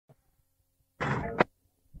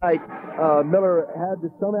Miller had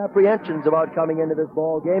some apprehensions about coming into this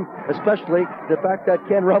ball game, especially the fact that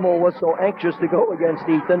Ken Ruml was so anxious to go against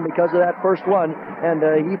Ethan because of that first one, and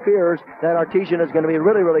he fears that Artesian is going to be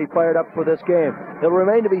really, really fired up for this game. It'll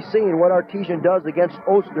remain to be seen what Artesian does against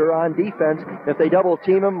Oster on defense, if they double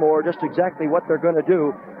team him or just exactly what they're going to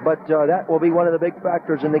do, but that will be one of the big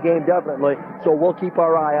factors in the game, definitely, so we'll keep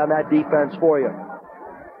our eye on that defense for you.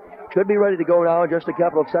 Should be ready to go now in just a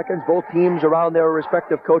couple of seconds. Both teams around their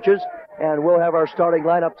respective coaches, and we'll have our starting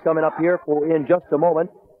lineups coming up here in just a moment.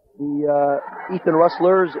 The Ethan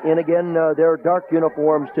Rustlers in again their dark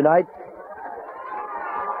uniforms tonight.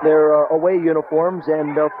 Their away uniforms,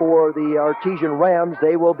 and for the Artesian Rams,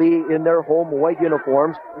 they will be in their home white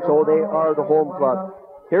uniforms, so they are the home club.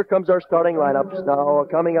 Here comes our starting lineups. Now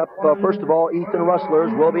coming up, first of all, Ethan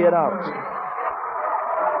Rustlers will be announced.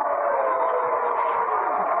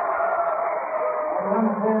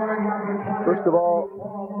 First of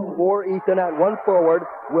all, for Ethan at one forward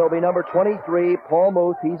will be number 23, Paul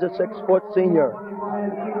Muth. He's a 6-foot senior.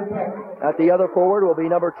 At the other forward will be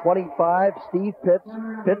number 25, Steve Pitts.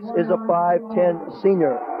 Pitts is a 5'10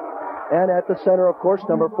 senior. And at the center, of course,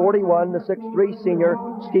 number 41, the 6'3 senior,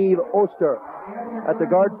 Steve Oster. At the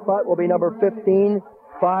guard spot will be number 15,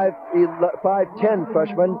 5'10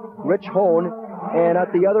 freshman, Rich Hone. And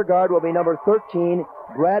at the other guard will be number 13,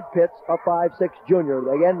 Brad Pitts, a 5'6 junior.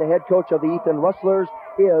 Again, the head coach of the Ethan Rustlers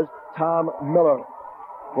is Tom Miller.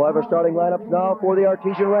 We'll have our starting lineups now for the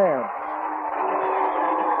Artesian Rams.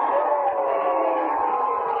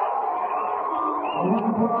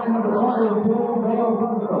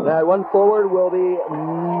 That one forward will be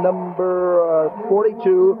number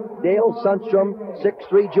 42, Dale Sundstrom,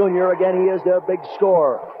 6'3 junior. Again, he is their big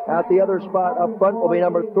scorer. At the other spot up front will be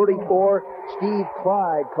number 34, Steve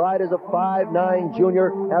Clyde. Clyde is a 5'9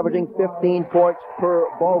 junior, averaging 15 points per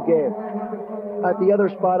ball game. At the other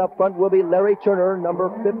spot up front will be Larry Turner, number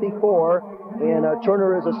 54, and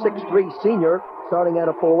Turner is a 6'3 senior, starting at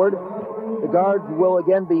a forward. The guards will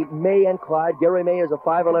again be May and Clyde. Gary May is a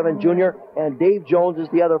 5'11 junior, and Dave Jones is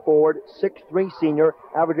the other forward, 6'3 senior,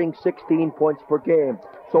 averaging 16 points per game.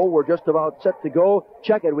 So we're just about set to go.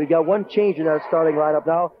 Check it. We got one change in that starting lineup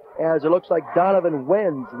now, as it looks like Donovan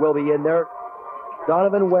Wenz will be in there.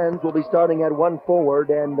 Donovan Wenz will be starting at one forward,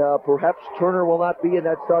 and perhaps Turner will not be in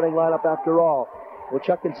that starting lineup after all. We'll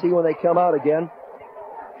check and see when they come out again.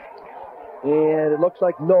 And it looks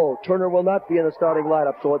like no, Turner will not be in the starting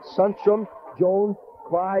lineup. So it's Sundstrom, Jones,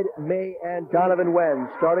 Clyde, May, and Donovan Wenz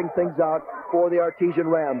starting things out for the Artesian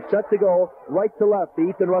Rams. Set to go, right to left. The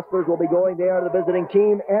Ethan Rustlers will be going. They are the visiting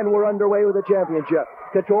team, and we're underway with the championship.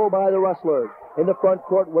 Controlled by the Rustlers. In the front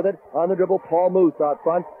court with it, on the dribble, Paul Muth out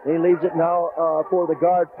front. And he leaves it now for the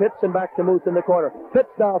guard, Pitts, and back to Muth in the corner. Pitts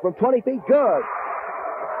now from 20 feet, good.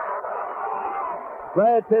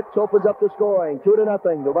 Brad Pitts opens up the scoring,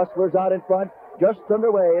 2-0. The Rustlers out in front, just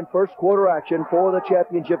underway in first quarter action for the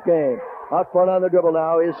championship game. Out front on the dribble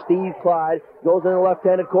now is Steve Clyde, goes in the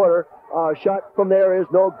left-handed corner. Shot from there is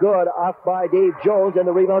no good, off by Dave Jones, and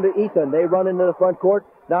the rebound to Ethan. They run into the front court.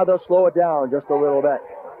 Now they'll slow it down just a little bit.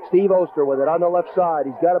 Steve Oster with it on the left side.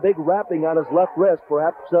 He's got a big wrapping on his left wrist.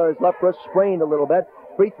 Perhaps his left wrist sprained a little bit.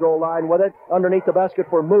 Free throw line with it. Underneath the basket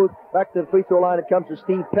for Muth. Back to the free throw line it comes to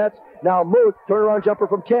Steve Pitts. Now Muth, turnaround jumper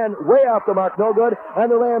from 10. Way off the mark, no good.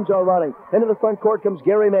 And the Rams are running. Into the front court comes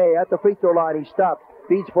Gary May at the free throw line. He stops.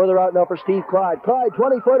 Feeds further out now for Steve Clyde. Clyde,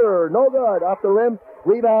 20-footer. No good. Off the rim.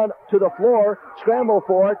 Rebound to the floor. Scramble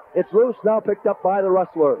for it. It's loose. Now picked up by the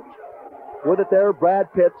Rustlers. With it there,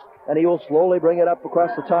 Brad Pitts. And he will slowly bring it up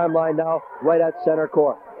across the timeline now, right at center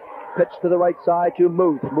court. Pitch to the right side to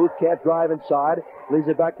Muth. Muth can't drive inside. Leaves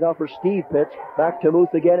it back now for Steve Pitts. Back to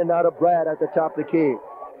Muth again, and now to Brad at the top of the key.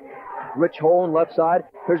 Rich Hone, left side.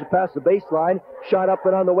 Here's a pass the baseline. Shot up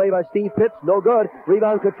and on the way by Steve Pitts. No good.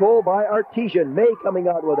 Rebound control by Artesian. May coming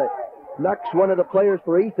out with it. Knocks one of the players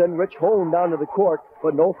for Ethan. Rich Hone down to the court,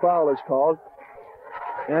 but no foul is called.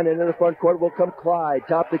 And into the front court will come Clyde,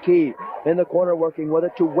 top the key. In the corner working with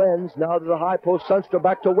it to Wenz. Now to the high post, Sundstrom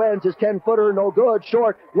back to Wenz. His 10-footer, no good,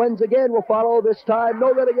 short. Wenz again will follow this time,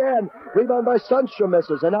 no good again. Rebound by Sundstrom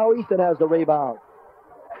misses, and now Ethan has the rebound.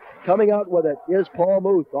 Coming out with it is Paul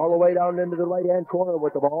Muth, all the way down into the right-hand corner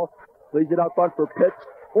with the ball. Leaves it out front for Pitts.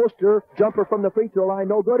 Oster, jumper from the free throw line,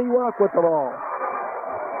 no good, he walked with the ball.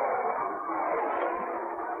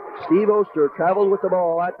 Steve Oster traveled with the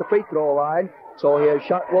ball at the free throw line. So his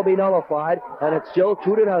shot will be nullified, and it's still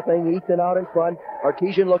 2-0. Ethan out in front.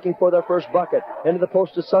 Artesian looking for their first bucket. Into the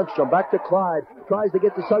post to Sundstrom. Back to Clyde. Tries to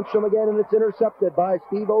get to Sundstrom again, and it's intercepted by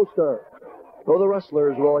Steve Oster. So the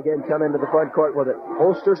Rustlers will again come into the front court with it.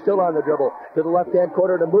 Oster still on the dribble. To the left-hand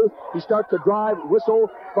corner to Muth. He starts to drive. Whistle.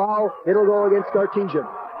 Foul. It'll go against Artesian.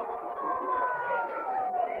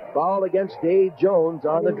 Foul against Dave Jones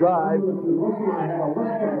on the drive.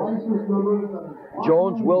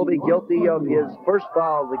 Jones will be guilty of his first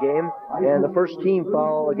foul of the game and the first team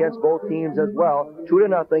foul against both teams as well.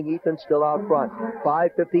 2-0. Ethan still out front.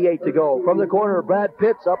 5:58 to go. From the corner, Brad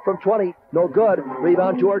Pitts up from 20. No good.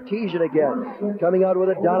 Rebound to Artesian again. Coming out with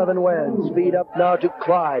it, Donovan Wenz. Feed up now to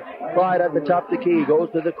Clyde. Clyde at the top of the key.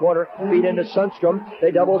 Goes to the corner. Feed into Sundstrom.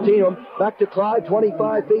 They double team him. Back to Clyde.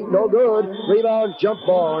 25 feet. No good. Rebound. Jump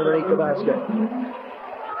ball underneath the basket.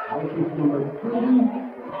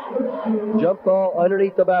 Jump ball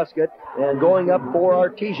underneath the basket. And going up for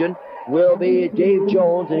Artesian will be Dave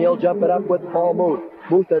Jones, and he'll jump it up with Paul Muth.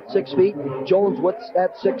 Muth at 6 feet, Jones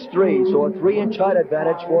at 6'3", so a 3-inch height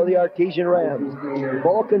advantage for the Artesian Rams.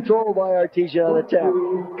 Ball controlled by Artesian on the tap.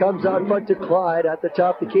 Comes out front to Clyde at the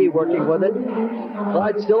top of the key, working with it.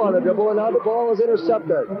 Clyde still on the dribble, and now the ball is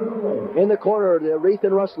intercepted. In the corner, the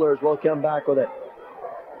Rethan Rustlers will come back with it.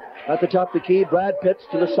 At the top of the key, Brad Pitts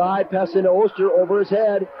to the side, pass into Oster over his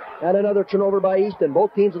head, and another turnover by Easton.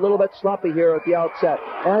 Both teams a little bit sloppy here at the outset.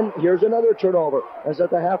 And here's another turnover. As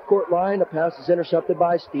at the half-court line, the pass is intercepted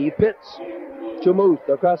by Steve Pitts. To Muth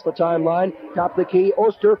across the timeline, top of the key,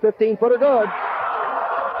 Oster, 15-footer good.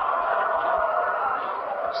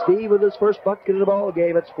 Steve with his first bucket of the ball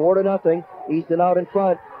game. It's 4-0. Easton out in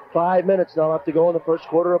front. 5 minutes now left to go in the first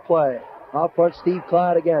quarter of play. Out front, Steve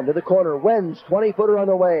Clyde again to the corner. Wenz, 20-footer on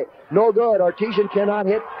the way. No good. Artesian cannot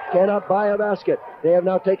hit, cannot buy a basket. They have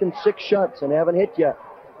now taken 6 shots and haven't hit yet.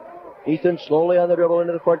 Ethan slowly on the dribble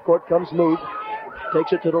into the front court comes Muth.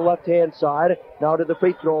 Takes it to the left-hand side. Now to the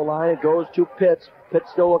free throw line. It goes to Pitts. Pitts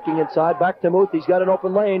still looking inside. Back to Muth. He's got an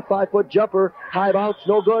open lane. 5-foot jumper. High bounce.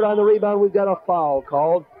 No good on the rebound. We've got a foul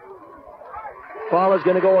called. Foul is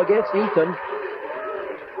going to go against Ethan.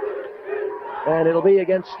 And it'll be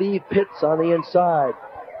against Steve Pitts on the inside.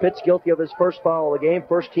 Pitts guilty of his first foul of the game.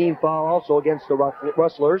 First team foul also against the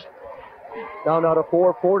Rustlers. Down now to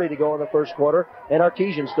 4:40 to go in the first quarter. And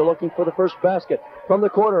Artesian still looking for the first basket. From the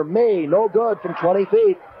corner, May, no good from 20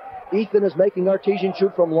 feet. Ethan is making Artesian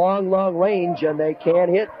shoot from long, long range, and they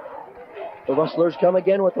can't hit. The Rustlers come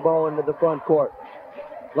again with the ball into the front court.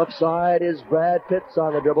 Left side is Brad Pitts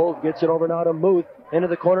on the dribble. Gets it over now to Muth. Into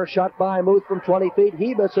the corner, shot by Muth from 20 feet.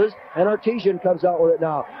 He misses, and Artesian comes out with it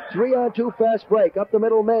now. 3-on-2 fast break. Up the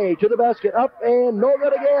middle, May. To the basket. Up and no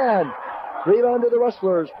good again. Rebound to the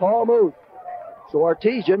Rustlers. Paul Muth. So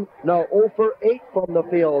Artesian now 0 for 8 from the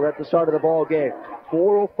field at the start of the ball game.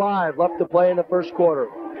 4:05 left to play in the first quarter.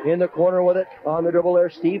 In the corner with it. On the dribble there,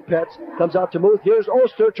 Steve Pitts. Comes out to Muth. Here's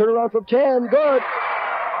Oster. Turn around from 10. Good.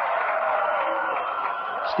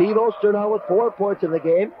 Steve Oster now with 4 points in the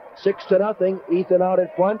game. 6-0. Ethan out in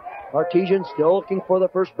front. Artesian still looking for the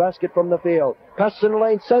first basket from the field. Passes in the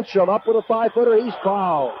lane. Sundstrom up with a 5-footer. He's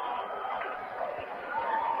fouled.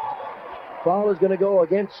 Foul is going to go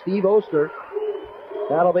against Steve Oster.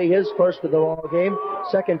 That'll be his first of the ball game.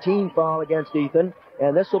 Second team foul against Ethan.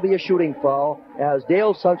 And this will be a shooting foul as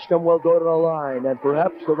Dale Sundstrom will go to the line. And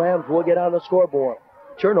perhaps the Rams will get on the scoreboard.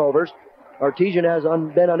 Turnovers. Artesian has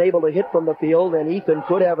been unable to hit from the field, and Ethan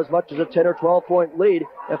could have as much as a 10 or 12-point lead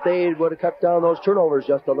if they would have cut down those turnovers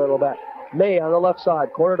just a little bit. May on the left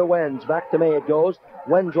side, corner to Wenz. Back to May it goes.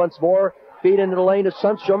 Wenz once more. Feed into the lane to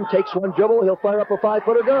Sundstrom. Takes one dribble. He'll fire up a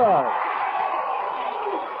 5-footer. Good.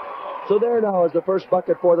 So there now is the first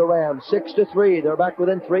bucket for the Rams. 6-3. They're back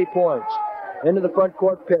within 3 points. Into the front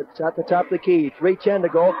court, Pitts at the top of the key. 3:10 to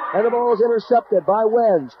go, and the ball is intercepted by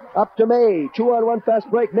Wenz. Up to May. 2-on-1 fast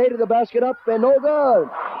break. May to the basket, up, and no good.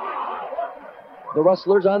 The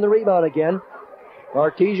Rustlers on the rebound again.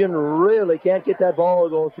 Artesian really can't get that ball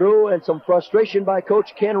to go through, and some frustration by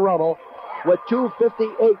Coach Ken Ruml. With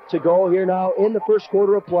 2:58 to go here now in the first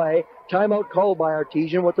quarter of play. Timeout called by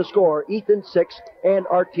Artesian with the score, Ethan 6 and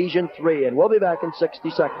Artesian 3. And we'll be back in 60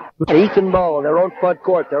 seconds. Ethan ball in their own front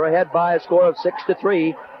court. They're ahead by a score of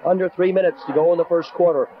 6-3. Under 3 minutes to go in the first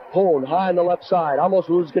quarter. Hone high on the left side. Almost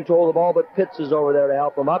loses control of the ball, but Pitts is over there to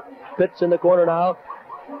help him up. Pitts in the corner now.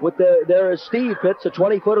 There is Steve Pitts, a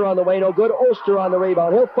 20-footer on the way, no good. Oster on the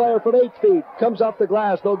rebound. He'll fire from 8 feet. Comes off the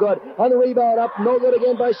glass, no good. On the rebound, up, no good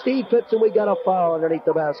again by Steve Pitts, and we got a foul underneath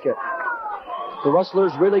the basket. The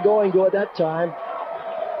Rustlers really going to it that time.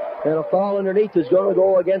 And a foul underneath is going to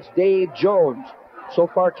go against Dave Jones. So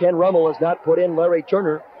far, Ken Ruml has not put in Larry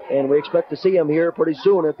Turner, and we expect to see him here pretty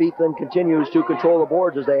soon if Ethan continues to control the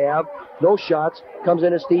boards as they have. No shots. Comes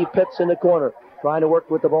in as Steve Pitts in the corner. Trying to work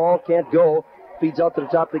with the ball, can't go. feeds out to the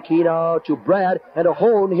top of the key now to Brad, and a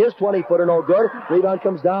Hone, his 20-footer no good. Rebound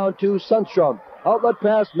comes down to Sundstrom. Outlet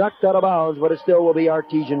pass knocked out of bounds, but it still will be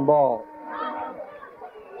Artesian ball.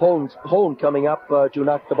 Hone coming up to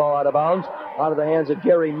knock the ball out of bounds, out of the hands of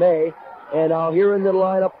Gary May. And now here in the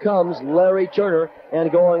lineup comes Larry Turner,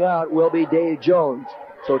 and going out will be Dave Jones.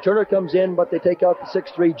 So Turner comes in, but they take out the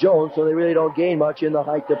 6'3 Jones, so they really don't gain much in the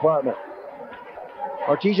height department.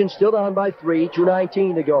 Artesian still down by 3,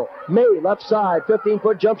 2:19 to go. May, left side,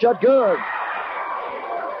 15-foot jump shot, good.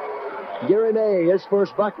 Gary May, his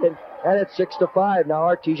first bucket, and it's 6-5. Now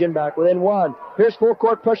Artesian back within 1. Here's full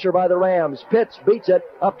court pressure by the Rams. Pitts beats it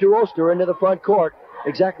up to Oster into the front court.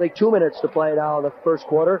 Exactly 2 minutes to play now in the first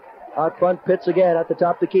quarter. Out front, Pitts again at the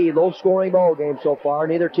top of the key. Low-scoring ball game so far.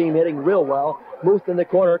 Neither team hitting real well. Muth in the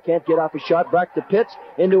corner, can't get off a shot. Back to Pitts,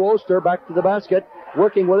 into Oster, back to the basket.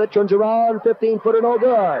 Working with it, turns around, 15-footer, no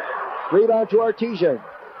good. Rebound to Artesian.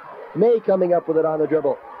 May coming up with it on the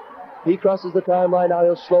dribble. He crosses the timeline, now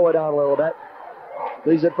he'll slow it down a little bit.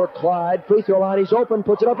 Leaves it for Clyde. Free throw line, he's open,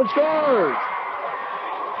 puts it up and scores!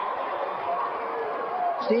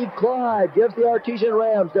 Steve Clyde gives the Artesian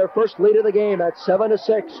Rams their first lead of the game at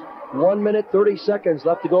 7-6. 1 minute, 30 seconds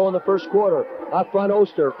left to go in the first quarter. Out front,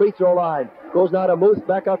 Oster, free throw line. Goes now to Muth,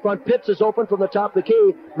 back out front. Pitts is open from the top of the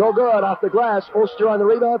key. No good, off the glass. Oster on the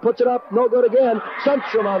rebound, puts it up. No good again.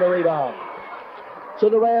 Sundstrom on the rebound. So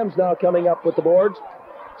the Rams now coming up with the boards.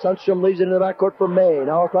 Sundstrom leaves it in the backcourt for May.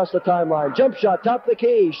 Now across the timeline. Jump shot, top of the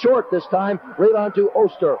key. Short this time. Rebound to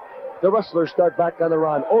Oster. The Rustlers start back on the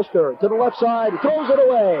run. Oster to the left side. Throws it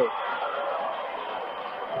away.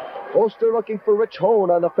 Oster looking for Rich Hone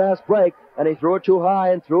on the fast break, and he threw it too high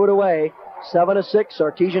and threw it away. 7-6.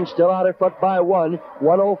 Artesian still out in front by 1.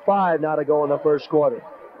 1:05 now to go in the first quarter.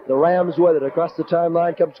 The Rams with it. Across the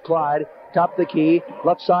timeline comes Clyde. Top of the key.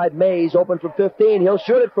 Left side, Mays open from 15. He'll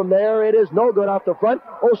shoot it from there. It is no good off the front.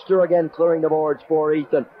 Oster again clearing the boards for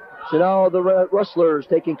Ethan. So now the Rustlers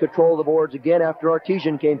taking control of the boards again after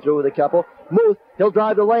Artesian came through with a couple. Muth, he'll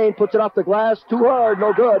drive the lane, puts it off the glass. Too hard,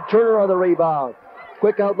 no good. Turner on the rebound.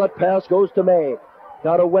 Quick outlet pass goes to May.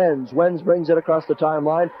 Now to Wenz. Wenz brings it across the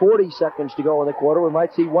timeline. 40 seconds to go in the quarter. We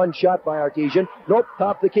might see one shot by Artesian. Nope,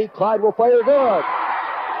 top of the key. Clyde will fire. Good.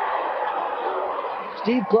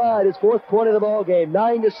 Steve Clyde, his fourth point of the ball game.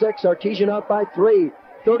 9-6. Artesian out by 3.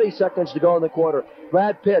 30 seconds to go in the quarter.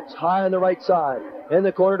 Brad Pitts high on the right side. In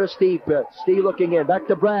the corner to Steve Pitts. Steve looking in. Back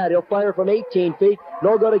to Brad. He'll fire from 18 feet.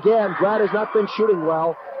 No good again. Brad has not been shooting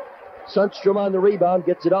well. Sundstrom on the rebound,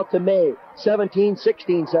 gets it out to May. 16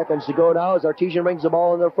 seconds to go now as Artesian brings the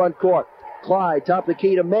ball in their front court. Clyde, top of the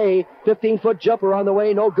key to May. 15-foot jumper on the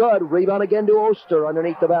way, no good. Rebound again to Oster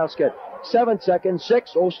underneath the basket. 7 seconds,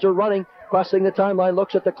 6. Oster running, crossing the timeline,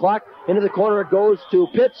 looks at the clock. Into the corner it goes to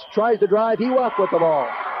Pitts, tries to drive. He walked with the ball.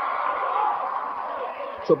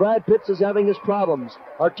 So Brad Pitts is having his problems.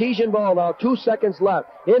 Artesian ball now, 2 seconds left.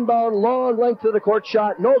 Inbound, long length of the court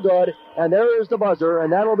shot, no good. And there is the buzzer,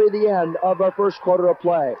 and that'll be the end of our first quarter of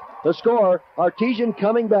play. The score, Artesian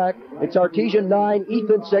coming back. It's Artesian 9,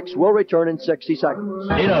 Ethan 6. We'll return in 60 seconds.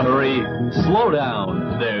 In a hurry, slow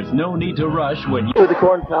down. There's no need to rush when you... To the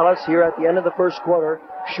Corn Palace here at the end of the first quarter.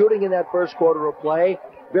 Shooting in that first quarter of play.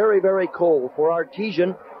 Very, very cold for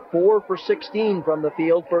Artesian. 4 for 16 from the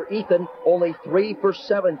field. For Ethan, only 3 for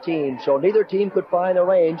 17. So neither team could find a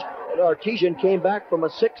range. And Artesian came back from a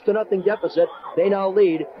 6-0 deficit. They now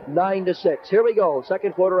lead 9-6. Here we go.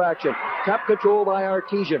 Second quarter action. Top control by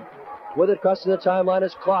Artesian. With it crossing the timeline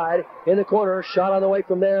is Clyde. In the corner. Shot on the way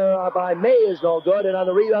from there by May is no good. And on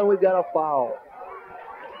the rebound, we've got a foul.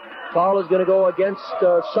 Foul is going to go against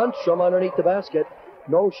Sundstrom underneath the basket.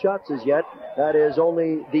 No shots as yet. That is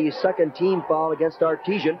only the second team foul against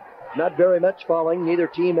Artesian. Not very much fouling. Neither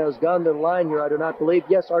team has gone to the line here, I do not believe.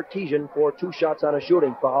 Yes, Artesian for 2 shots on a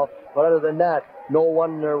shooting foul. But other than that, no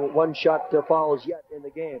one-shot fouls yet in the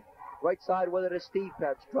game. Right side with it is Steve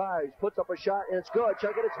Pitts. Drives, puts up a shot, and it's good.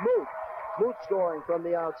 Check it, it's Muth. Muth scoring from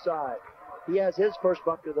the outside. He has his first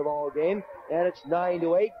bucket of the ball game, and it's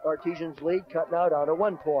 9-8. Artesian's lead cut now down to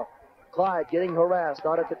 1 point. Clyde getting harassed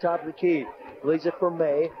out at the top of the key. Leaves it for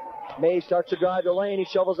May. May starts to drive the lane. He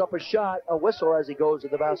shovels up a shot. A whistle as he goes to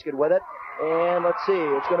the basket with it. And let's see.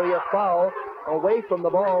 It's going to be a foul away from the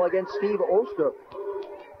ball against Steve Oster.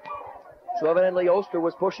 So evidently Oster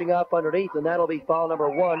was pushing up underneath, and that'll be foul number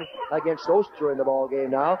 1 against Oster in the ball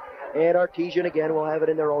game now. And Artesian again will have it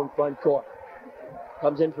in their own front court.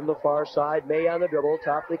 Comes in from the far side. May on the dribble,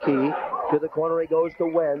 top of the key. To the corner he goes to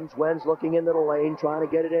Wenz. Wenz looking into the lane, trying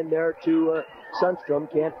to get it in there to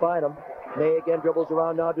Sundstrom. Can't find him. May again dribbles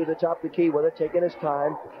around now to the top of the key with it, taking his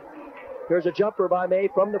time. Here's a jumper by May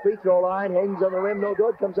from the free throw line. Hangs on the rim, no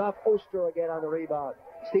good. Comes off Oster again on the rebound.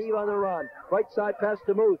 Steve on the run. Right side pass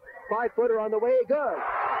to Muth. 5-footer on the way, good.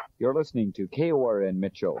 You're listening to KORN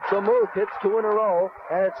Mitchell. So Muth hits 2 in a row,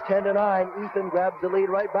 and it's 10-9. Ethan grabs the lead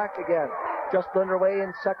right back again. Just underway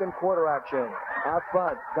in second quarter action. Out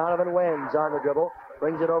front, Donovan wins on the dribble.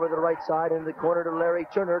 Brings it over to the right side into the corner to Larry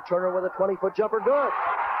Turner. Turner with a 20-foot jumper, good.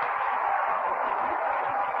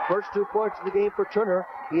 First 2 points of the game for Turner.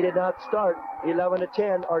 He did not start.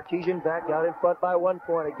 11-10. Artesian back out in front by 1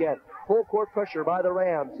 point again. Full court pressure by the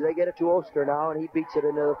Rams. They get it to Oster now, and he beats it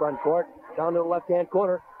into the front court. Down to the left-hand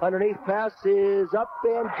corner. Underneath pass is up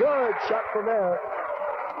and good. Shot from there.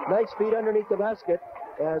 Nice feed underneath the basket.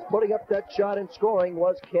 As putting up that shot and scoring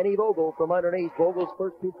was Kenny Vogel from underneath. Vogel's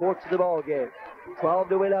first 2 points of the ball game.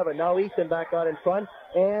 12-11. Now Ethan back out in front.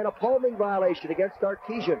 And a palming violation against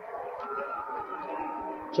Artesian.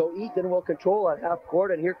 So Ethan will control at half court,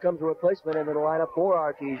 and here comes a replacement into the lineup for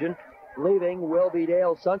Artesian. Leaving will be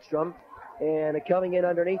Dale Sundstrom, and coming in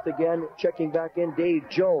underneath again, checking back in, Dave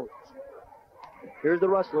Jones. Here's the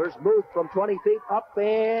Rustlers. Muth from 20 feet, up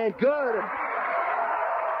and good.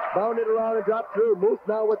 Bounded around and dropped through. Muth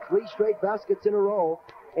now with 3 straight baskets in a row,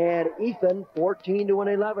 and Ethan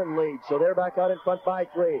 14-11 lead. So they're back out in front by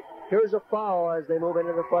 3. Here's a foul as they move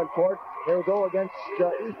into the front court. They'll go against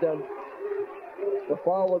Ethan. The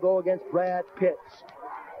foul will go against Brad Pitts.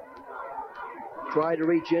 Tried to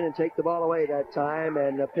reach in and take the ball away that time,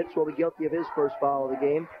 and Pitts will be guilty of his first foul of the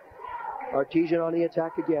game. Artesian on the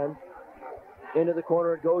attack again. Into the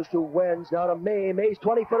corner it goes to Wenz. Now to May. May's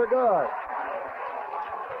 20-footer good.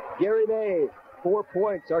 Gary May, 4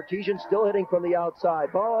 points. Artesian still hitting from the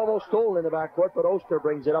outside. Ball almost stolen in the backcourt, but Oster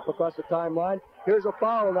brings it up across the timeline. Here's a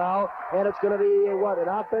foul now, and it's going to be, what, an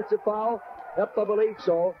offensive foul? Yep, I believe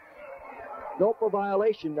so. Nope, a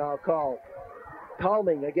violation now called.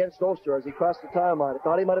 Palming against Oster as he crossed the timeline. I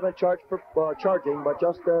thought he might have been charged for charging, but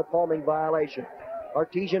just a palming violation.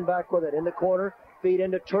 Artesian back with it in the corner. Feed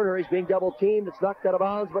into Turner. He's being double teamed. It's knocked out of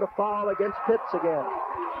bounds, but a foul against Pitts again.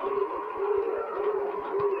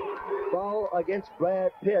 Foul against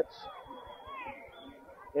Brad Pitts.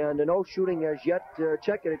 And no shooting as yet.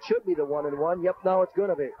 Check it. It should be the 1-and-1. Yep, now it's going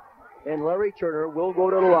to be. And Larry Turner will go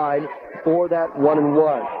to the line for that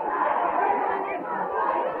 1-and-1.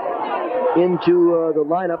 Into the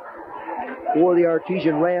lineup for the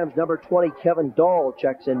Artesian Rams, number 20, Kevin Dahl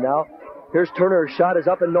checks in now. Here's Turner. Shot is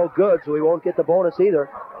up and no good, so he won't get the bonus either.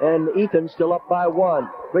 And Ethan's still up by 1.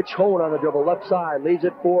 Rich Hone on the dribble, left side. Leaves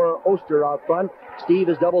it for Oster out front. Steve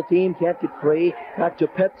is double teamed, can't get free. Back to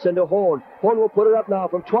Pitts and to Hone. Hone will put it up now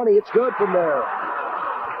from 20. It's good from there.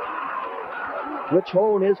 Rich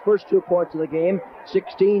Hone, his first 2 points of the game.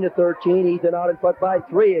 16-13. Ethan out in front by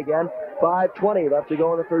 3 again. 5:20 left to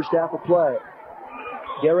go in the first half of play.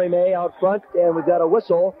 Gary May out front, and we've got a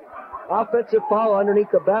whistle. Offensive foul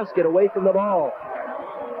underneath the basket, away from the ball.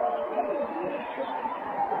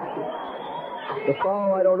 The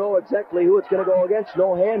foul, I don't know exactly who it's going to go against.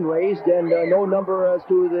 No hand raised, and no number as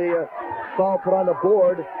to the foul put on the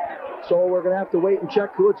board. So we're going to have to wait and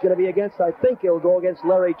check who it's going to be against. I think it'll go against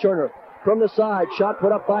Larry Turner. From the side, shot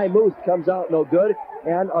put up by Muth, comes out no good,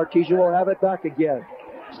 and Artesian will have it back again.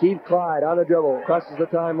 Steve Clyde on the dribble, crosses the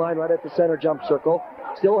timeline right at the center jump circle.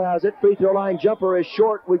 Still has it. Free throw line jumper is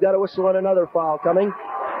short. We've got a whistle on another foul coming.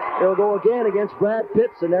 It'll go again against Brad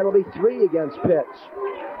Pitts, and that'll be 3 against Pitts.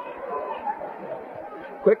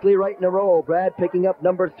 Quickly right in a row, Brad picking up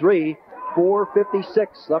number 3.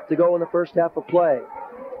 4:56 left to go in the first half of play.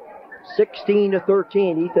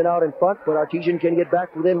 16-13. Ethan out in front, but Artesian can get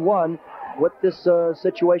back within 1 with this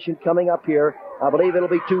situation coming up here. I believe it'll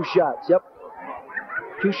be 2 shots. Yep.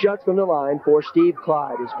 2 shots from the line for Steve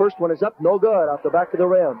Clyde. His first one is up, no good, off the back of the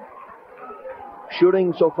rim.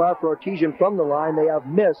 Shooting so far for Artesian from the line, they have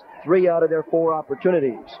missed 3 out of their 4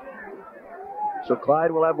 opportunities. So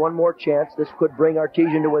Clyde will have one more chance. This could bring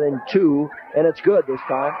Artesian to within 2, and it's good this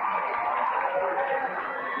time.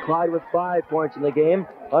 Clyde with 5 points in the game.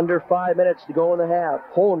 Under 5 minutes to go in the half.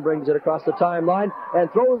 Hone brings it across the timeline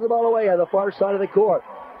and throws the ball away on the far side of the court.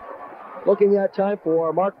 Looking at time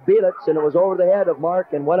for Mark Bielitz, and it was over the head of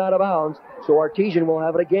Mark and went out of bounds. So Artesian will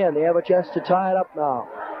have it again. They have a chance to tie it up now.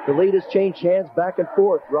 The lead has changed hands back and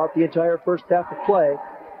forth throughout the entire first half of play.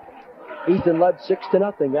 Ethan led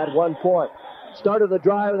 6-0 at 1 point. Started the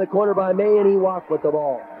drive in the corner by May, and he walked with the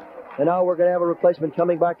ball. And now we're going to have a replacement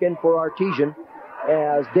coming back in for Artesian,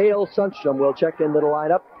 as Dale Sundstrom will check into the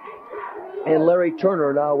lineup, and Larry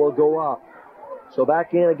Turner now will go off. So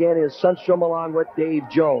back in again is Sundstrom along with Dave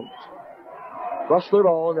Jones. Rustler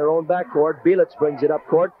ball in their own backcourt. Bielitz brings it up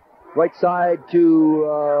court. Right side to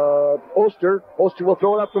Oster. Oster will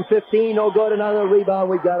throw it up from 15. No good. Another rebound.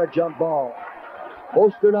 We've got a jump ball.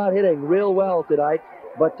 Oster not hitting real well tonight,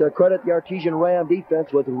 but credit the Artesian Ram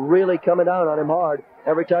defense with really coming down on him hard.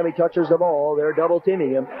 Every time he touches the ball, they're double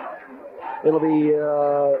teaming him. It'll be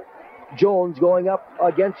Jones going up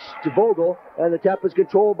against Vogel, and the tap is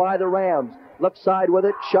controlled by the Rams. Left side with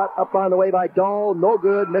it, shot up on the way by Dahl, no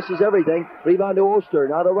good, misses everything. Rebound to Oster.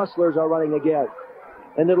 Now the Rustlers are running again.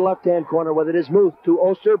 Into the left-hand corner with it is Muth to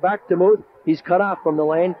Oster, back to Muth. He's cut off from the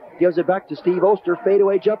lane, gives it back to Steve Oster.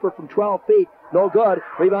 Fadeaway jumper from 12 feet, no good.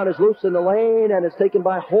 Rebound is loose in the lane, and it's taken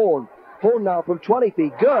by Hone. Hone now from 20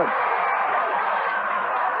 feet, good.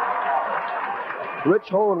 Rich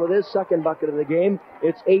Hone with his second bucket of the game.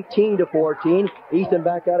 It's 18-14. Ethan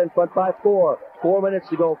back out in front by 4. 4 minutes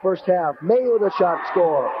to go, first half. May with a shot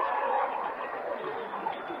score.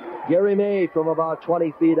 Gary May from about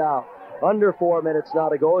 20 feet out. Under 4 minutes now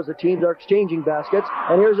to go as the teams are exchanging baskets.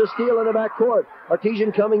 And here's a steal in the backcourt.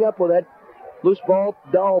 Artesian coming up with it. Loose ball.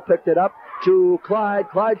 Dahl picked it up to Clyde.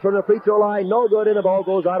 Clyde from the free throw line. No good, and the ball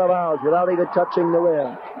goes out of bounds without even touching the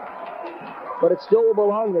rim. But it still will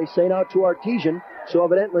belong, they say, now to Artesian. So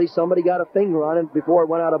evidently somebody got a finger on it before it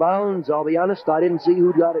went out of bounds. I'll be honest, I didn't see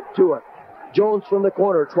who got it to it. Jones from the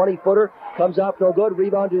corner, 20-footer. Comes out, no good.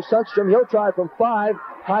 Rebound to Sundstrom. He'll try from 5.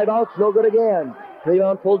 High bounce, no good again.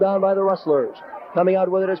 Rebound pulled down by the Rustlers. Coming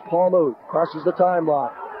out with it is Paul Muth. Crosses the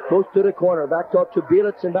timeline. Goes to the corner. Back up to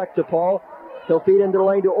Bielitz and back to Paul. He'll feed into the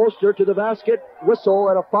lane to Oster to the basket. Whistle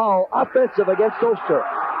and a foul. Offensive against Oster.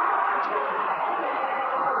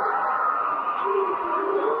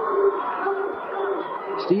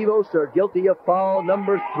 Steve Oster guilty of foul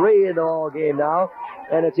number 3 in the ball game now.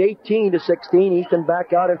 And it's 18-16. Ethan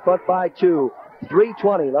back out in front by 2.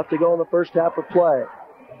 3:20 left to go in the first half of play.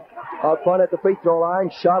 Out front at the free throw line.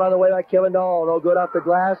 Shot on the way by Kevin Dahl. No good off the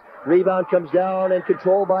glass. Rebound comes down and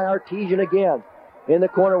controlled by Artesian again. In the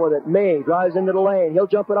corner with it. May drives into the lane. He'll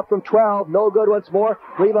jump it up from 12. No good once more.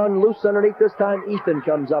 Rebound loose underneath. This time Ethan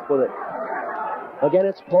comes up with it. Again,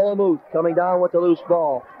 it's Paul Muth coming down with the loose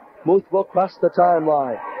ball. Muth will cross the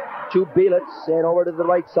timeline to Bielitz, and over to the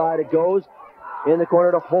right side it goes. In the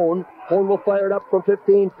corner to Hone. Hone will fire it up from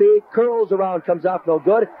 15 feet. Curls around, comes off, no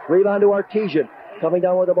good. Rebound to Artesian. Coming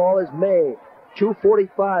down with the ball is May.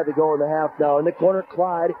 2:45 to go in the half now. In the corner,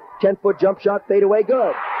 Clyde. 10-foot jump shot, fade away,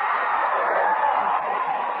 good.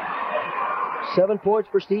 7 points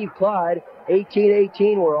for Steve Clyde.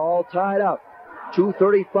 18-18, we're all tied up.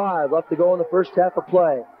 2:35 left to go in the first half of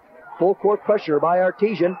play. Full court pressure by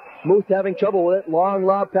Artesian. Muth having trouble with it. Long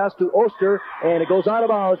lob pass to Oster, and it goes out of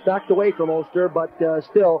bounds. Knocked away from Oster, but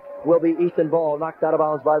still will be Ethan Ball. Knocked out of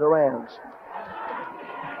bounds by the Rams.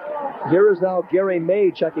 Here is now Gary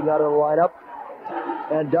May checking out of the lineup,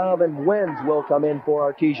 and Donovan Wenz will come in for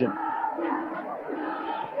Artesian.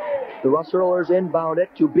 The Rustlers inbound it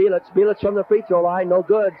to Bielitz. Bielitz from the free throw line, no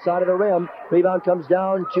good. Side of the rim. Rebound comes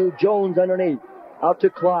down to Jones underneath. Out to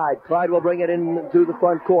Clyde. Clyde will bring it in through the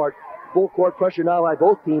front court. Full court pressure now by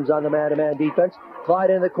both teams on the man-to-man defense. Clyde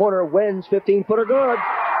in the corner. Wenz, 15-footer, good.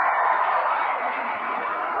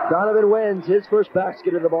 Donovan Wenz, his first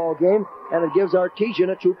basket of the ball game, and it gives Artesian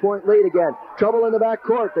a 2-point lead again. Trouble in the back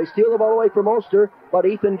court. They steal the ball away from Oster, but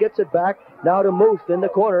Ethan gets it back. Now to Muth in the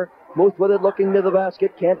corner. Muth with it looking to the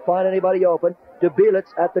basket. Can't find anybody open. To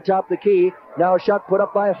Bielitz at the top of the key. Now a shot put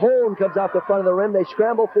up by Hone comes off the front of the rim. They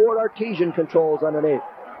scramble forward. Artesian controls underneath.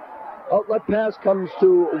 Outlet pass comes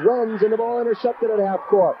to Wenz, and the ball intercepted at half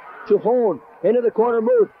court. To Hone. Into the corner,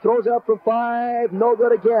 Muth. Throws it up from 5. No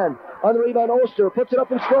good again. On the rebound, Oster puts it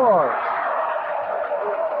up and scores.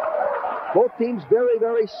 Both teams very,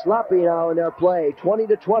 very sloppy now in their play.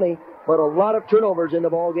 20-20, but a lot of turnovers in the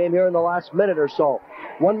ball game here in the last minute or so.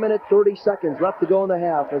 1 minute, 30 seconds left to go in the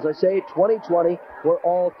half. As I say, 20-20, we're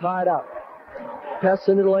all tied up. Pass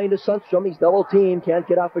into the lane to Sundstrom. He's double teamed. Can't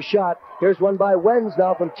get off a shot. Here's one by Wenz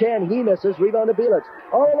now from 10. He misses. Rebound to Bielitz.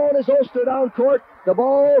 All alone is Oster down court. The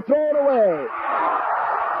ball thrown away.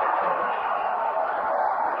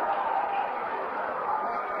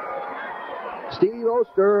 Steve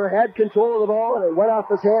Oster had control of the ball, and it went off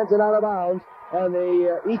his hands and out of bounds. And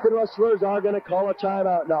the Ethan Rustlers are going to call a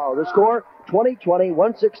timeout now. The score, 20-20,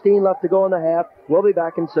 1:16 left to go in the half. We'll be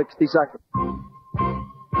back in 60 seconds.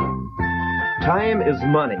 Time is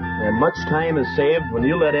money, and much time is saved when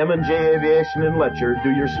you let M&J Aviation in Letcher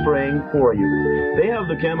do your spraying for you. They have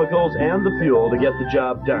the chemicals and the fuel to get the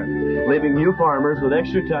job done, leaving you farmers with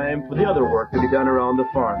extra time for the other work to be done around the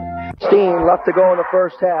farm. 16 left to go in the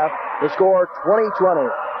first half. The score, 20-20.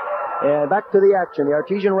 And back to the action. The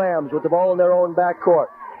Artesian Rams with the ball in their own backcourt.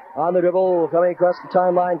 On the dribble, coming across the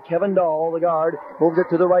timeline, Kevin Dahl, the guard, moves it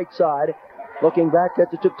to the right side. Looking back,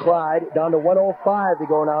 gets it to Clyde. Down to 1:05 to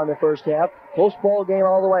go now in the first half. Close ball game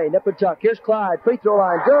all the way. Nip and tuck. Here's Clyde. Free throw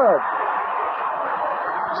line. Good.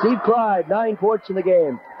 Steve Clyde, 9 points in the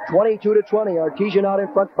game. 22-20. Artesian out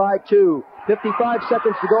in front by 2. 55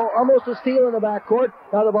 seconds to go. Almost a steal in the backcourt.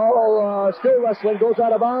 Now the ball still wrestling. Goes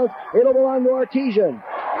out of bounds. It'll belong to Artesian.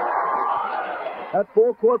 That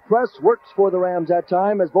full-court press works for the Rams that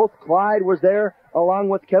time, as both Clyde was there along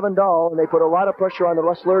with Kevin Dahl, and they put a lot of pressure on the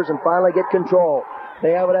Rustlers and finally get control.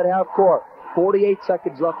 They have it at half court. 48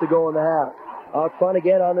 seconds left to go in the half. Out front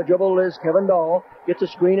again on the dribble is Kevin Dahl. Gets a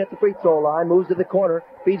screen at the free throw line, moves to the corner,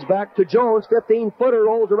 feeds back to Jones. 15-footer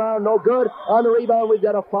rolls around, no good. On the rebound, we've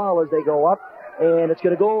got a foul as they go up, and it's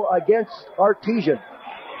going to go against Artesian.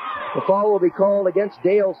 The foul will be called against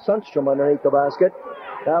Dale Sundstrom underneath the basket.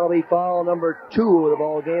 That'll be foul number 2 of the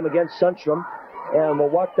ball game against Sundstrom. And we'll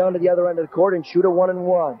walk down to the other end of the court and shoot a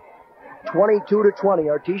 1-and-1. 22-20.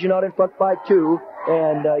 Artesian out in front by 2.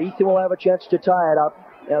 And Ethan will have a chance to tie it up.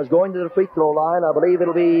 As going to the free throw line, I believe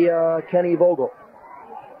it'll be Kenny Vogel.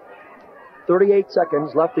 38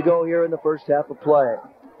 seconds left to go here in the first half of play.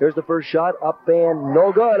 Here's the first shot. Up and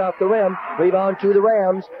no good off the rim. Rebound to the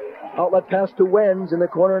Rams. Outlet pass to Wenz in the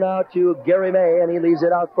corner now to Gary May. And he leaves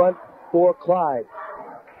it out front for Clyde.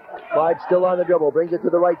 Clyde still on the dribble, brings it to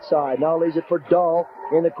the right side. Now leaves it for Dahl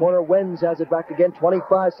in the corner. Wenz has it back again.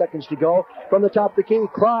 25 seconds to go. From the top of the key,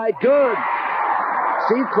 Clyde, good!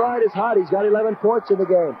 Steve Clyde is hot. He's got 11 points in the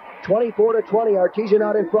game. 24-20, Artesian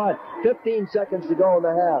out in front. 15 seconds to go in the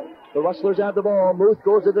half. The Rustlers have the ball. Muth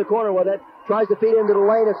goes to the corner with it. Tries to feed into the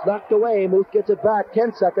lane. It's knocked away. Muth gets it back.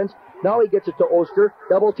 10 seconds. Now he gets it to Oster.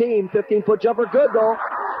 Double team. 15-foot jumper. Good, though.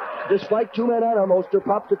 Despite 2 men on him, Oster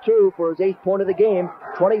pops it through for his 8th point of the game.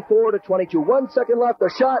 24-22. 1 second left. The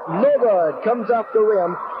shot, no good. Comes off the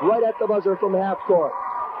rim, right at the buzzer from half court.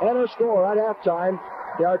 And a score at halftime.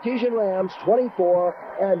 The Artesian Rams 24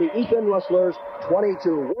 and the Ethan Rustlers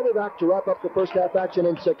 22. We'll be back to wrap up the first half action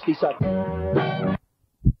in 60 seconds.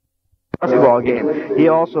 Basketball game. He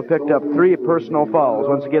also picked up 3 personal fouls.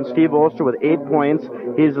 Once again, Steve Oster with 8 points.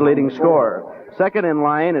 He's the leading scorer. Second in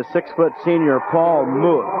line is 6-foot senior Paul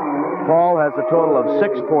Muth. Paul has a total of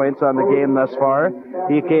 6 points on the game thus far.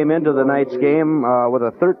 He came into the night's game with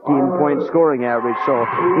a 13-point scoring average, so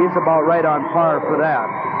he's about right on par for that.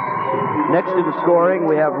 Next in the scoring,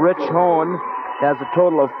 we have Rich Hone, has a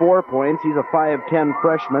total of 4 points. He's a 5'10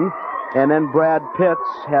 freshman. And then Brad Pitts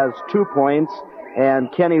has 2 points.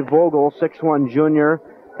 And Kenny Vogel, 6'1 junior,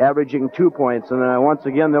 averaging 2 points. And once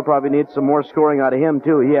again, they'll probably need some more scoring out of him,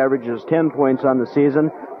 too. He averages 10 points on the season,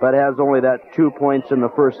 but has only that 2 points in the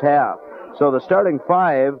first half. So the starting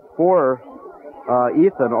 5 for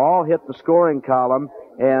Ethan all hit the scoring column,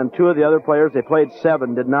 and 2 of the other players, they played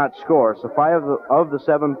 7, did not score. So 5 of the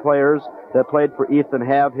 7 players that played for Ethan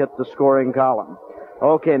have hit the scoring column.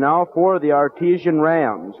 Okay, now for the Artesian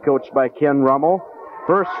Rams, coached by Ken Ruml.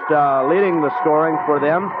 First, leading the scoring for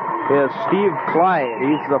them is Steve Clyde.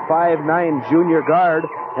 He's the 5'9 junior guard,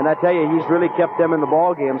 and I tell you, he's really kept them in the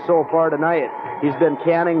ball game so far tonight. He's been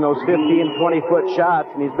canning those 15, 20-foot shots,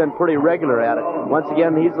 and he's been pretty regular at it. Once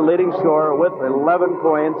again, he's the leading scorer with 11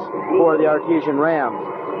 points for the Artesian Rams.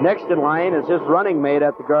 Next in line is his running mate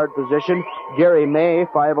at the guard position, Gary May,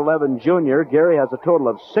 5'11 junior. Gary has a total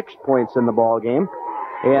of 6 points in the ball game.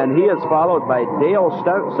 And he is followed by Dale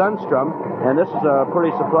Sundstrom, and this is a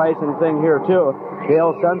pretty surprising thing here, too.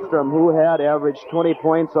 Dale Sundstrom, who had averaged 20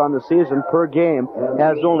 points on the season per game,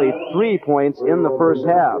 has only 3 points in the first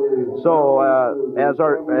half. So, as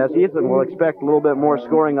Ethan will expect a little bit more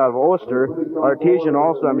scoring out of Oster, Artesian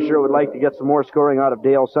also, I'm sure, would like to get some more scoring out of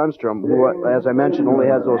Dale Sundstrom, who, as I mentioned, only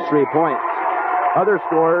has those 3 points. Other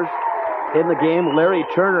scorers in the game, Larry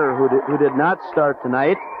Turner, who did not start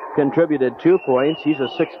tonight, contributed 2 points. He's a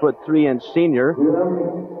 6'3" senior.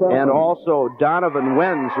 And also Donovan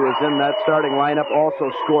Wenz, who is in that starting lineup,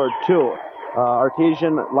 also scored 2.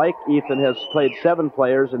 Artesian, like Ethan, has played 7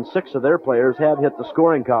 players, and 6 of their players have hit the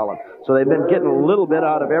scoring column. So they've been getting a little bit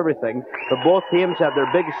out of everything. But both teams have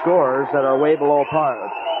their big scorers that are way below par.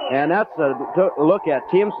 And that's a look at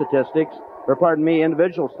team statistics, or pardon me,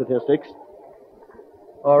 individual statistics.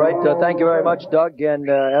 All right, thank you very much, Doug. And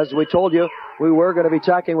as we told you, we were going to be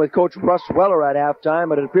talking with Coach Russ Weller at halftime,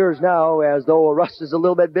 but it appears now as though Russ is a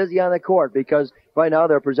little bit busy on the court because right now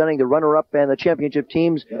they're presenting the runner-up and the championship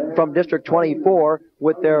teams from District 24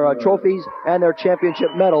 with their trophies and their championship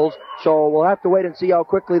medals. So we'll have to wait and see how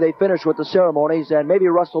quickly they finish with the ceremonies, and maybe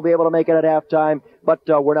Russ will be able to make it at halftime, but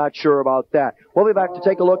we're not sure about that. We'll be back to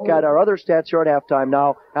take a look at our other stats here at halftime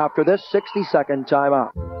now after this 60-second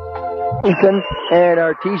timeout. Ethan and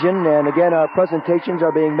Artesian, and again our presentations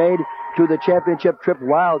are being made to the championship trip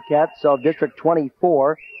Wildcats of District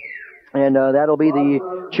 24. And that'll be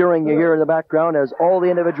the cheering you hear in the background as all the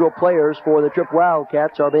individual players for the trip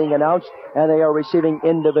Wildcats are being announced, and they are receiving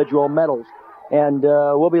individual medals. And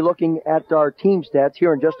we'll be looking at our team stats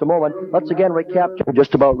here in just a moment. Let's again recap. We're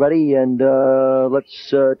just about ready, and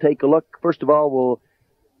let's take a look. First of all,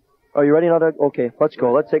 are you ready now, Doug? Okay, let's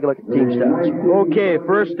go. Let's take a look at team stats. Okay,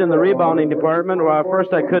 first in the rebounding department,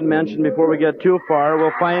 first I could mention before we get too far,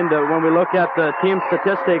 we'll find when we look at the team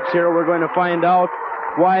statistics here, we're going to find out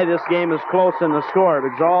why this game is close in the score,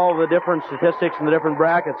 because all the different statistics in the different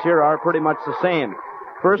brackets here are pretty much the same.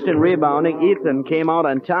 First in rebounding, Ethan came out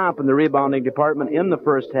on top in the rebounding department in the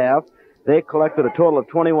first half. They collected a total of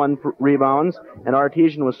 21 rebounds, and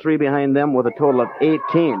Artesian was 3 behind them with a total of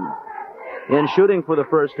 18. In shooting for the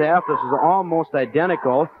first half, this is almost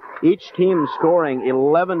identical, each team scoring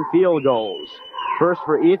 11 field goals. First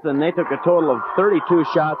for Ethan, they took a total of 32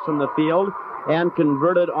 shots from the field and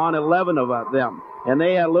converted on 11 of them. And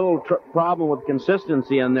they had a little problem with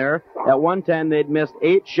consistency in there. At one time, they'd missed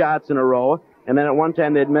 8 shots in a row, and then at one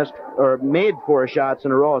time, they'd made 4 shots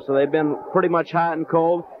in a row. So they've been pretty much hot and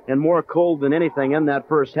cold, and more cold than anything in that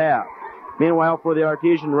first half. Meanwhile, for the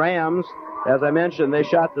Artesian Rams, as I mentioned, they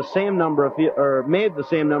shot the same number of made the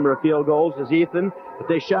same number of field goals as Ethan, but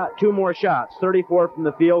they shot 2 more shots, 34 from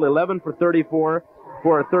the field, 11 for 34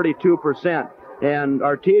 for a 32%. And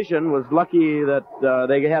Artesian was lucky that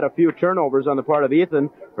they had a few turnovers on the part of Ethan,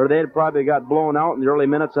 or they'd probably got blown out in the early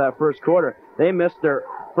minutes of that first quarter. They missed their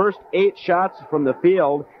first 8 shots from the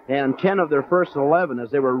field and 10 of their first 11 as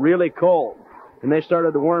they were really cold. And they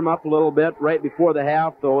started to warm up a little bit right before the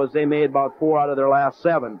half, though, as they made about 4 out of their last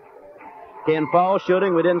 7. Okay, in foul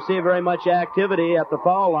shooting, we didn't see very much activity at the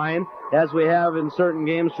foul line, as we have in certain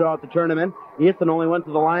games throughout the tournament. Ethan only went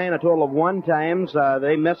to the line a total of 1 time.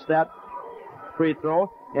 They missed that free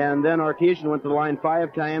throw, and then Artesian went to the line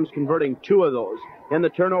 5 times, converting 2 of those. In the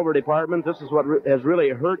turnover department, this is what has really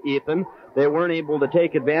hurt Ethan. They weren't able to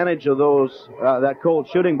take advantage of that cold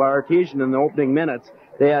shooting by Artesian in the opening minutes.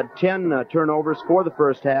 They had 10 turnovers for the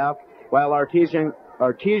first half, while Artesian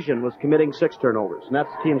was committing 6 turnovers, and that's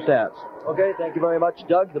the team stats. Okay, thank you very much,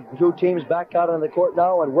 Doug. The 2 teams back out on the court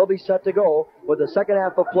now, and we'll be set to go with the second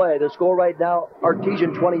half of play. The score right now,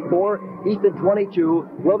 Artesian 24, Ethan 22.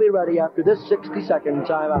 We'll be ready after this 60-second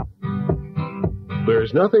timeout.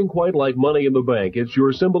 There's nothing quite like money in the bank. It's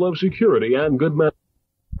your symbol of security and good management.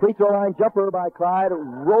 Free throw line jumper by Clyde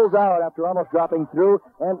rolls out after almost dropping through,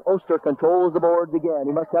 and Oster controls the boards again.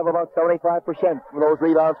 He must have about 75% for those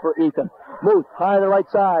rebounds for Ethan. Muth, high on the right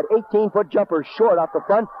side, 18-foot jumper, short off the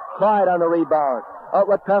front. Clyde on the rebound.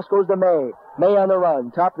 Outlet pass goes to May. May on the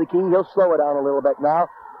run. Top of the key. He'll slow it down a little bit now.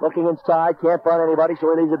 Looking inside. Can't find anybody,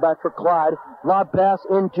 so he leaves it back for Clyde. Lob pass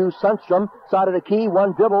into Sundstrom. Side of the key.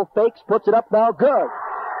 1 dribble. Fakes. Puts it up now. Good.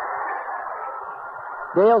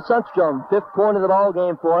 Dale Sundstrom. 5th point of the ball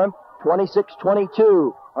game for him.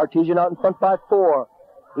 26-22. Artesian out in front by 4.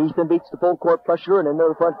 Ethan beats the full court pressure, and into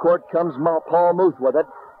the front court comes Paul Muth with it.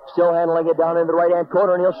 Still handling it down in the right-hand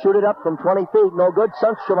corner, and he'll shoot it up from 20 feet. No good.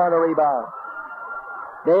 Sundstrom on the rebound.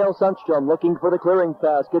 Dale Sundstrom looking for the clearing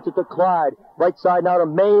pass. Gets it to Clyde. Right side now to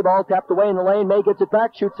May. Ball tapped away in the lane. May gets it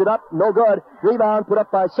back. Shoots it up. No good. Rebound put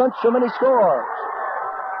up by Sundstrom, and he scores.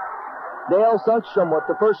 Dale Sundstrom with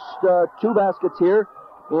the first 2 baskets here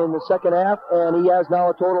in the second half, and he has now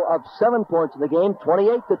a total of 7 points in the game,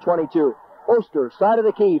 28-22. Oster, side of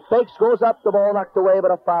the key. Fakes, goes up. The ball knocked away, but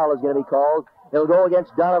a foul is going to be called. It'll go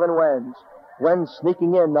against Donovan Wenz. Wenz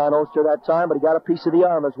sneaking in on Oster that time, but he got a piece of the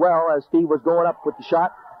arm as well as Steve was going up with the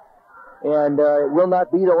shot. And it will not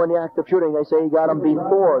be, though, in the act of shooting. They say he got him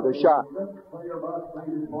before the shot.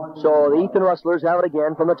 So the Ethan Rustlers have it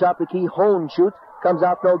again. From the top of the key, Hone shoots. Comes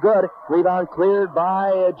out no good. Rebound cleared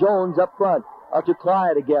by Jones up front. Out to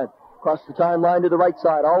Clyde again. Across the timeline to the right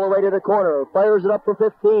side. All the way to the corner. Fires it up for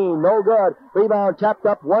 15. No good. Rebound tapped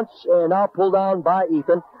up once and now pulled down by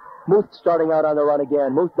Ethan. Muth starting out on the run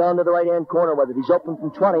again. Muth down to the right-hand corner with it. He's open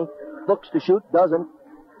from 20. Looks to shoot. Doesn't.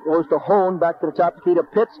 Goes to Hone. Back to the top of the key to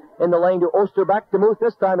Pitts. In the lane to Oster. Back to Muth.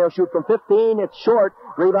 This time he'll shoot from 15. It's short.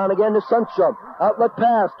 Rebound again to Sundstrom. Outlet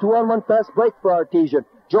pass. 2-on-1 fast break for Artesian.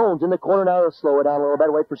 Jones in the corner now to slow it down a little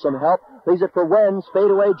bit. Wait for some help. Leaves it for Wenz.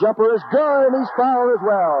 Fadeaway jumper is good. And he's fouled as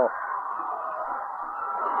well.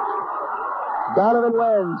 Donovan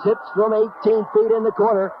Wenz hits from 18 feet in the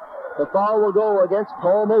corner. The foul will go against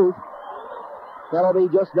Paul Muth. That'll be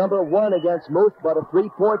just number 1 against Muth, but a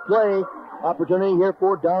 3-point play opportunity here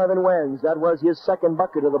for Donovan Wenz. That was his second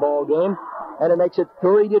bucket of the ball game, and it makes it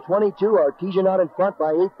 30-22. Artesian out in front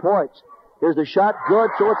by 8 points. Here's the shot. Good,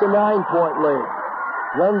 so it's a 9-point lead.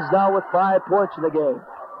 Wins now with 5 points in the game.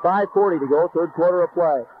 5:40 to go, third quarter of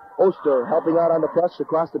play. Oster helping out on the press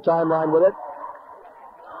across the timeline with it.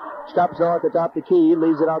 Stops now at the top of the key,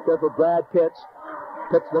 leaves it out there for Brad Pitts.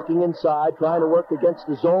 Pitts looking inside, trying to work against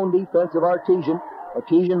the zone defense of Artesian.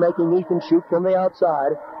 Artesian making Ethan shoot from the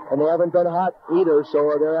outside, and they haven't been hot either,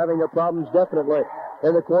 so they're having their problems definitely.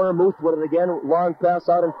 In the corner, Muth with it again. Long pass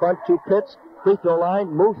out in front to Pitts. Free throw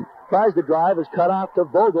line. Muth tries to drive, is cut off to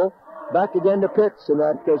Vogel. Back again to Pitts, and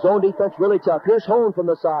that zone defense really tough. Here's Hone from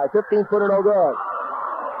the side. 15-footer, no good.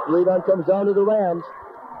 Rebound comes down to the Rams.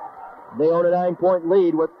 They own a 9-point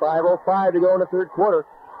lead with 5:05 to go in the third quarter.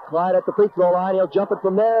 Clyde at the free throw line. He'll jump it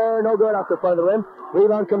from there. No good off the front of the rim.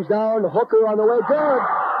 Rebound comes down. Hooker on the way. Good.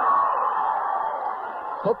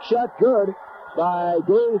 Hook shot good by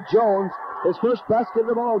Dave Jones. His first basket of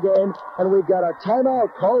the ball game. And we've got a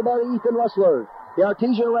timeout called by the Ethan Rustlers. The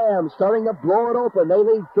Artesian Rams starting to blow it open. They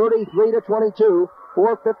lead 33-22.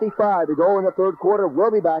 4:55 to go in the third quarter.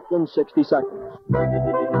 We'll be back in 60 seconds.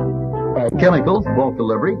 Chemicals, bulk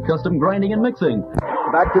delivery, custom grinding and mixing.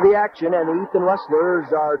 Back to the action, and the Ethan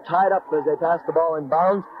Rustlers are tied up as they pass the ball in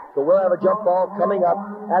bounds. So we'll have a jump ball coming up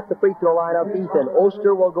at the free throw line of Ethan.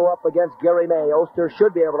 Oster will go up against Gary May. Oster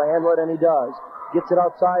should be able to handle it, and he does. Gets it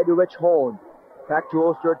outside to Rich Hone. Back to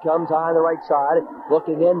Oster it comes high on the right side.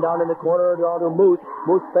 Looking in down in the corner down to Muth.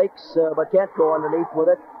 Muth fakes, but can't go underneath with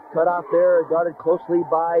it. Cut off there, guarded closely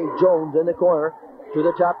by Jones in the corner. To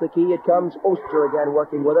the top of the key, it comes Oster again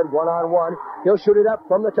working with it, one-on-one. He'll shoot it up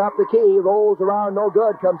from the top of the key, rolls around, no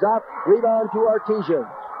good, comes out, rebound to Artesian.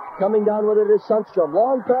 Coming down with it is Sundstrom.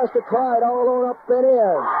 Long pass to Clyde, all alone up and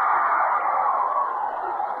in.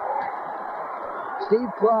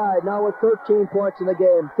 Steve Clyde now with 13 points in the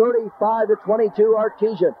game, 35-22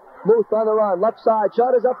 Artesian. Muth on the run, left side,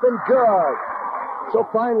 shot is up and good. So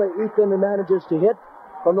finally, Ethan manages to hit.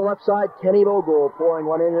 From the left side, Kenny Vogel pouring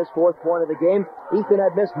one in his fourth point of the game. Ethan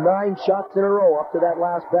had missed 9 shots in a row up to that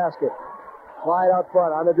last basket. Clyde out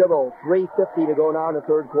front on the dribble. 3:50 to go now in the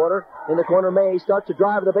third quarter. In the corner, May starts to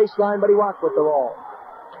drive the baseline, but he walked with the ball.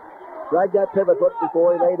 Dragged that pivot foot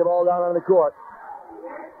before he laid the ball down on the court.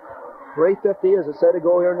 3:50 as I said to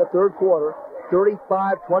go here in the third quarter.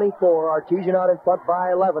 35-24. Artesian out in front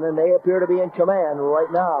by 11, and they appear to be in command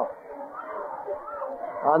right now.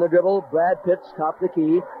 On the dribble, Brad Pitts, top of the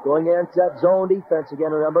key, going against that zone defense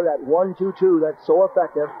again. Remember that 1-2-2 that's so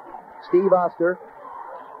effective. Steve Oster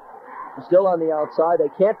still on the outside. They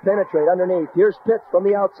can't penetrate underneath. Here's Pitts from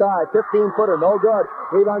the outside. 15-footer, no good.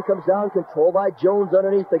 Rebound comes down, controlled by Jones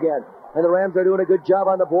underneath again. And the Rams are doing a good job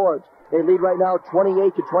on the boards. They lead right now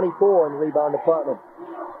 28-24 in the rebound department.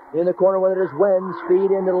 In the corner with it is Wen,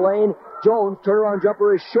 speed into the lane. Jones, turnaround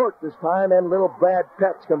jumper is short this time, and little Brad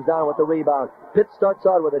Pitts comes down with the rebound. Pitts starts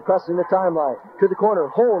out with it, crossing the timeline. To the corner,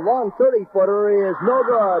 Hole, long 30-footer is no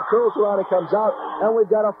good. Curls around and comes out, and we've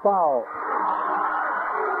got a foul.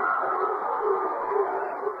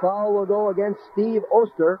 Foul will go against Steve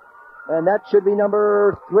Oster, and that should be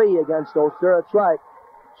number 3 against Oster. That's right.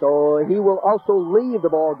 So he will also leave the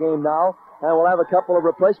ball game now, and we'll have a couple of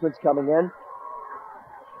replacements coming in.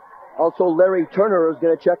 Also, Larry Turner is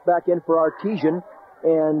going to check back in for Artesian,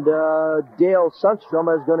 and Dale Sundstrom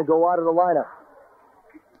is going to go out of the lineup.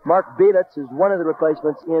 Mark Belitz is one of the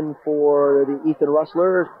replacements in for the Ethan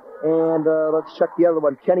Rustlers, and let's check the other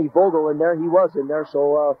one. Kenny Vogel in there. He was in there,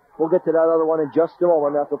 so we'll get to that other one in just a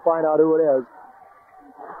moment. We'll have to find out who it is.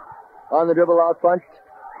 On the dribble out front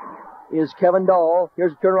is Kevin Dahl.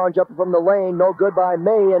 Here's a turnaround jumper from the lane. No good by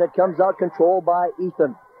May, and it comes out controlled by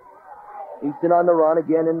Ethan. Ethan on the run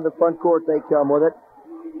again into the front court. They come with it.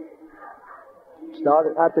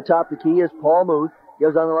 Start at the top of the key is Paul Muth.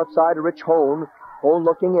 Gives on the left side to Rich Hone. Hone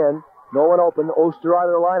looking in. No one open. Oster out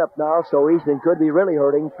of the lineup now, so Ethan could be really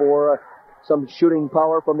hurting for some shooting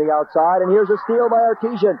power from the outside. And here's a steal by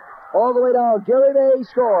Artesian. All the way down. Gary May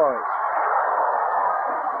scores.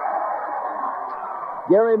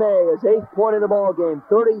 Gary May, his 8th point of the ball game,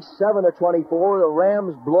 37-24. The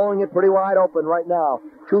Rams blowing it pretty wide open right now.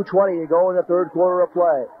 2:20 to go in the third quarter of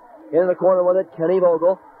play. In the corner with it, Kenny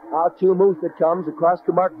Vogel. Out to Muth it comes, across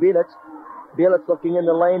to Mark Belitz. Belitz looking in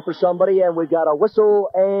the lane for somebody, and we've got a whistle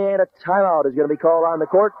and a timeout is going to be called on the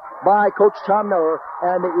court by Coach Tom Miller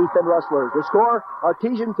and the Ethan Rustlers. The score,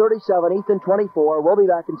 Artesian 37, Ethan 24. We'll be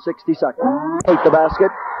back in 60 seconds. Take the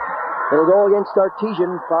basket. It'll go against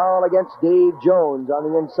Artesian, foul against Dave Jones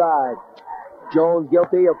on the inside. Jones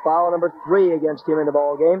guilty of foul number 3 against him in the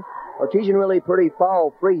ball game. Artesian really pretty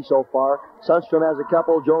foul-free so far. Sundstrom has a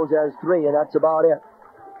couple, Jones has 3, and that's about it.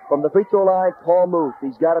 From the free throw line, Paul Muth.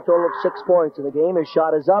 He's got a total of 6 points in the game. His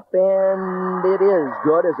shot is up, and it is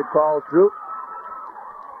good as it crawls through.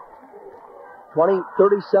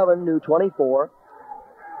 37-24.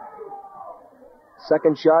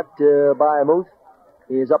 Second shot by Muth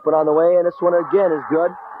is up and on the way, and this one again is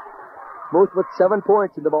good. Muth with 7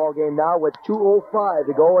 points in the ball game now with 2:05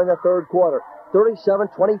 to go in the third quarter.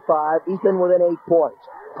 37-25, Ethan within 8 points.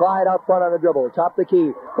 Clyde out front on the dribble, top the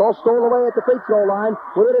key. Ball stolen away at the free throw line.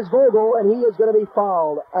 With it is Vogel, and he is going to be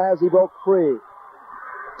fouled as he broke free.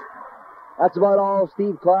 That's about all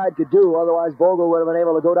Steve Clyde could do. Otherwise, Vogel would have been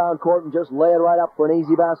able to go down court and just lay it right up for an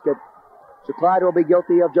easy basket. So Clyde will be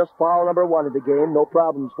guilty of just foul number 1 of the game. No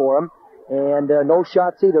problems for him. And no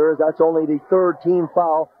shots either, as that's only the third team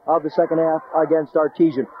foul of the second half against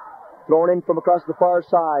Artesian. Thrown in from across the far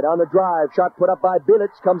side. On the drive, shot put up by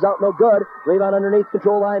Billets. Comes out no good. Rebound underneath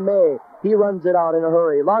control line, May. He runs it out in a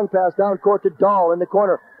hurry. Long pass down court to Dahl in the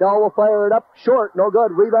corner. Dahl will fire it up short. No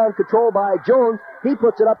good. Rebound control by Jones. He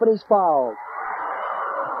puts it up and he's fouled.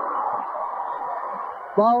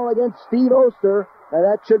 Foul against Steve Oster. And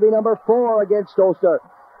that should be number 4 against Oster.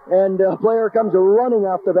 And a player comes running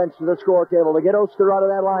off the bench to the score table to get Oster out of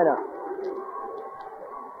that lineup.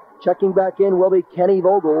 Checking back in will be Kenny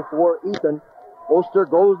Vogel for Ethan. Oster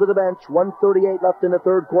goes to the bench. 1:38 left in the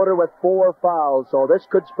third quarter with 4 fouls. So this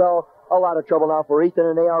could spell a lot of trouble now for Ethan,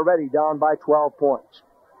 and they are already down by 12 points.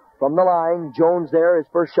 From the line, Jones there. His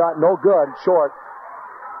first shot, no good, short.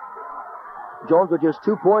 Jones with just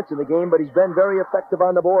 2 points in the game, but he's been very effective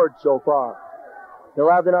on the board so far.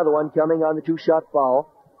 He'll have another one coming on the 2-shot foul.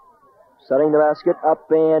 Setting the basket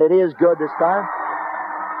up, and it is good this time.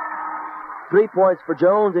 3 points for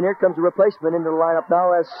Jones, and here comes a replacement into the lineup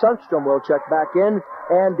now as Sundstrom will check back in,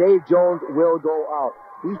 and Dave Jones will go out.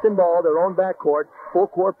 Ethan Ball, their own backcourt, full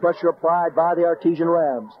court pressure applied by the Artesian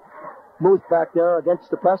Rams. Muth back there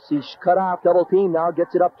against the press. He's cut off, double team now,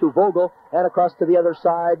 gets it up to Vogel, and across to the other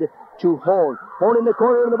side to Hone. Hone in the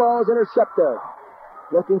corner, and the ball is intercepted.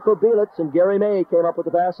 Looking for Billets, and Gary May came up with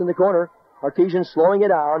the pass in the corner. Artesian slowing it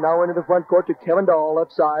down, now into the front court to Kevin Dahl,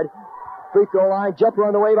 left side. Free throw line, jumper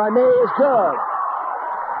on the way by May is good.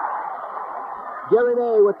 Gary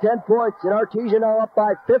May with 10 points, and Artesian now up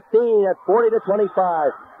by 15 at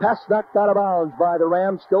 40-25. Pass knocked out of bounds by the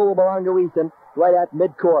Rams, still will belong to Ethan, right at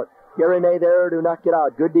midcourt. Gary May there to knock it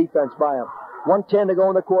out. Good defense by him. 1:10 to go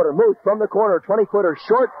in the quarter. Muth from the corner, 20-footer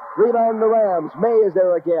short. Rebound the Rams. May is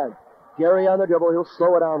there again. Gary on the dribble. He'll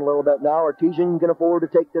slow it down a little bit now. Artesian can afford to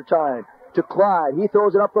take their time. To Clyde. He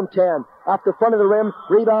throws it up from 10. Off the front of the rim.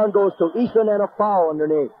 Rebound goes to Ethan and a foul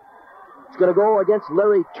underneath. It's going to go against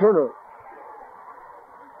Larry Turner.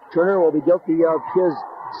 Turner will be guilty of his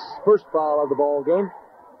first foul of the ball game.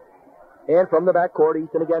 And from the backcourt,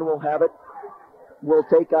 Ethan again will have it. Will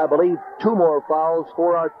take, I believe, 2 more fouls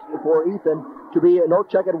for Ethan to be, no,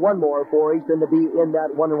 check it, 1 more for Ethan to be in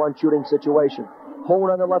that 1-on-1 shooting situation.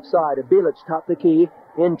 Hone on the left side. Bielich top the key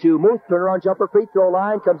into Muth. Turner on jumper free throw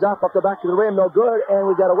line. Comes off up the back of the rim. No good. And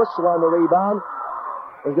we got a whistle on the rebound.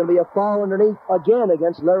 There's going to be a foul underneath again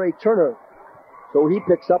against Larry Turner. So he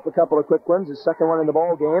picks up a couple of quick ones. His second one in the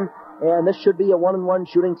ball game. And this should be a 1-on-1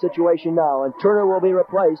 shooting situation now. And Turner will be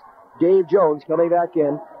replaced. Dave Jones coming back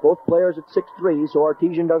in. Both players at 6'3", so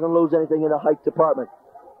Artesian doesn't lose anything in the height department.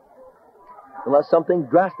 Unless something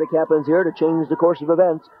drastic happens here to change the course of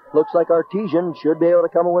events, looks like Artesian should be able to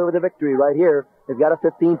come away with a victory right here. They've got a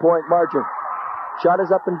 15-point margin. Shot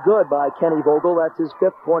is up and good by Kenny Vogel. That's his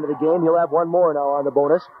 5th point of the game. He'll have 1 more now on the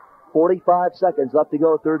bonus. 45 seconds left to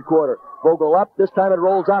go, third quarter. Vogel up. This time it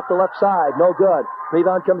rolls off the left side. No good.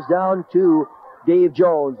 Rebound comes down to Dave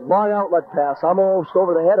Jones. Long outlet pass, almost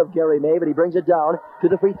over the head of Gary May, but he brings it down to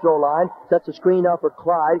the free throw line. Sets a screen now for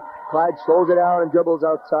Clyde. Clyde slows it down and dribbles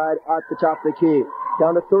outside at the top of the key.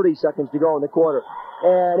 Down to 30 seconds to go in the quarter.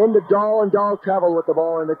 And into Dahl, and Dahl traveled with the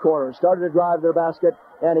ball in the corner. Started to drive their basket,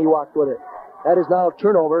 and he walked with it. That is now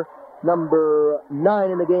turnover number 9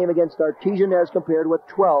 in the game against Artesian as compared with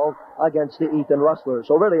 12 against the Ethan Rustlers.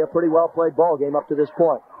 So really a pretty well-played ball game up to this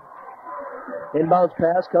point. Inbounds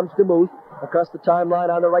pass comes to Muth across the timeline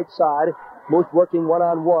on the right side. Muth working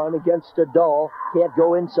one-on-one against Dahl. Can't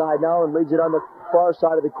go inside now and leaves it on the far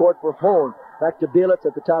side of the court for Hone. Back to Bielich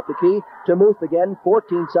at the top of the key. To Muth again.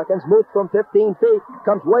 14 seconds. Muth from 15 feet.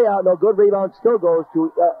 Comes way out. No good. Rebound still goes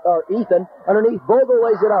to Ethan. Underneath. Vogel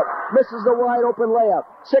lays it up. Misses the wide open layup.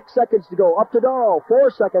 6 seconds to go. Up to Dahl.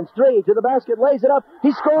 4 seconds. 3 to the basket. Lays it up.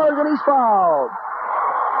 He scores and he's fouled.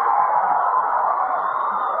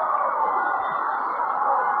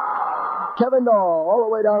 Kevin Dahl, all the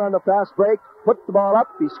way down on the fast break, puts the ball up,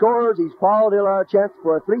 he scores, he's fouled, he'll have a chance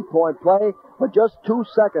for a 3-point play, but just 2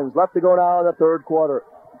 seconds left to go now in the third quarter.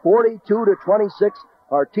 42-26.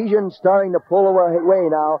 Artesian starting to pull away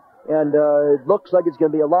now, and it looks like it's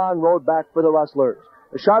going to be a long road back for the Rustlers.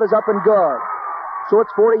 The shot is up and good. So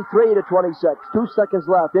it's 43-26. 2 seconds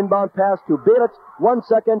left. Inbound pass to Belitz. 1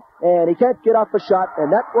 second, and he can't get off a shot,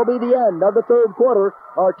 and that will be the end of the third quarter.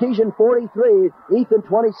 Artesian 43, Ethan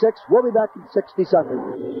 26. We'll be back in 60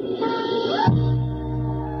 seconds.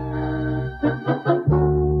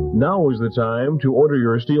 Now is the time to order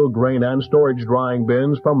your steel grain and storage drying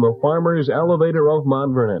bins from the Farmers Elevator of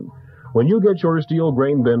Mount Vernon. When you get your steel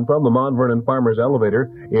grain bin from the Mount Vernon Farmers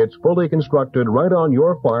Elevator, it's fully constructed right on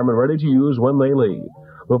your farm and ready to use when they leave.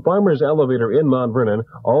 The Farmers Elevator in Mount Vernon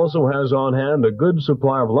also has on hand a good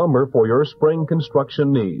supply of lumber for your spring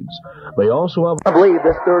construction needs. They also have... I believe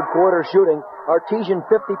this third quarter shooting, Artesian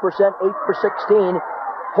 50%, 8 for 16.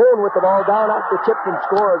 Hone with the ball down off the tip and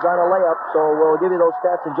scores on a layup, so we'll give you those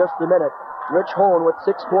stats in just a minute. Rich Hone with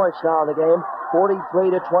 6 points now in the game,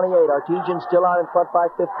 43-28. Artesian still out in front by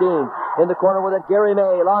 15. In the corner with it, Gary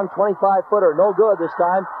May, long 25-footer, no good this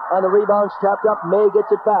time. On the rebound, tapped up, May gets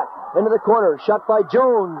it back. Into the corner, shot by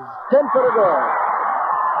Jones, 10-footer good.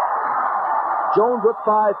 Jones with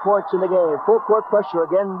 5 points in the game. Full court pressure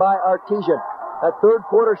again by Artesian. That third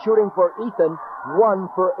quarter shooting for Ethan,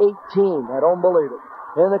 1 for 18. I don't believe it.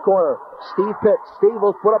 In the corner, Steve Pitts. Steve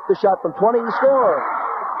will put up the shot from 20 to score.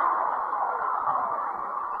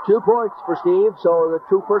 2 points for Steve, so the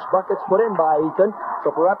 2 first buckets put in by Ethan.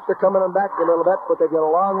 So perhaps they're coming on back a little bit, but they've got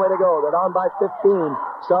a long way to go. They're down by 15.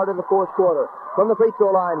 Start of the fourth quarter. From the free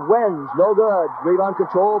throw line, Wenz, no good. Rebound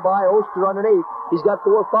control by Oster underneath. He's got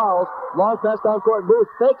 4 fouls. Long pass down court.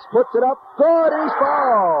 Muth fakes, puts it up. Good, and he's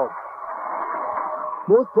fouled.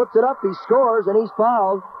 Muth puts it up, he scores, and he's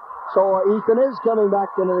fouled. So Ethan is coming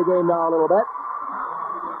back into the game now a little bit.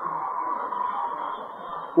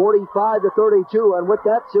 45-32, and with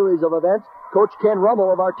that series of events, Coach Ken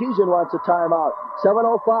Ruml of Artesian wants a timeout.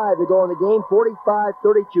 7:05 to go in the game,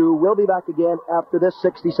 45-32. We'll be back again after this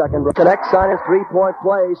 60-second break. The next sign is 3-point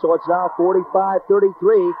play, so it's now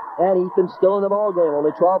 45-33, and Ethan's still in the ballgame.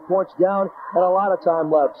 Only 12 points down and a lot of time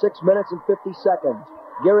left. 6 minutes and 50 seconds.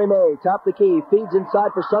 Gary May, top the key, feeds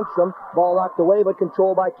inside for Sundstrom. Ball knocked away, but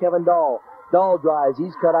controlled by Kevin Dahl. Dahl drives,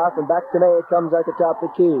 he's cut off, and back to May. It comes at the top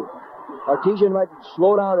of the key. Artesian might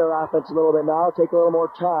slow down their offense a little bit now, take a little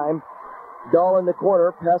more time. Dahl in the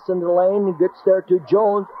corner, pass into the lane, gets there to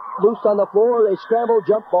Jones. Loose on the floor, they scramble,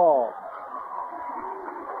 jump ball.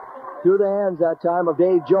 Through the hands that time of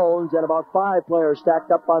Dave Jones, and about 5 players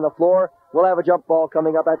stacked up on the floor. We'll have a jump ball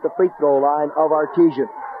coming up at the free throw line of Artesian.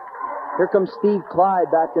 Here comes Steve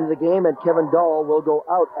Clyde back into the game, and Kevin Dahl will go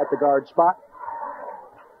out at the guard spot.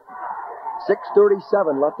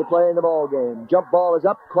 6:37 left to play in the ball game. Jump ball is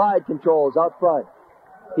up. Clyde controls out front.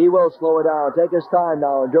 He will slow it down, take his time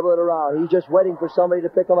now, and dribble it around. He's just waiting for somebody to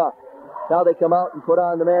pick him up. Now they come out and put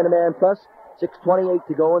on the man-to-man press. 6:28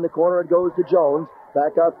 to go in the corner. It goes to Jones.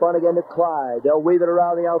 Back out front again to Clyde. They'll weave it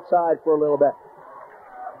around the outside for a little bit.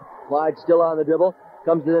 Clyde still on the dribble.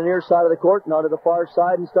 Comes to the near side of the court and onto the far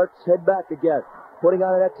side and starts to head back again. Putting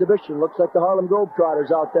on an exhibition. Looks like the Harlem Globetrotters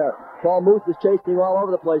out there. Paul Muth is chasing all over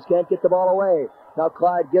the place. Can't get the ball away. Now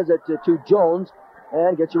Clyde gives it to Jones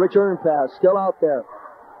and gets a return pass. Still out there.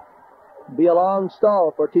 Be a long stall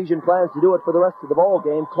if Artesian plans to do it for the rest of the ball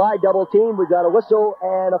game. Clyde double team. We've got a whistle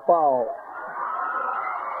and a foul.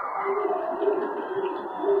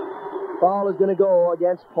 Foul is going to go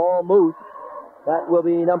against Paul Muth. That will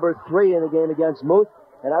be number 3 in the game against Muth.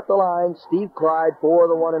 And at the line, Steve Clyde for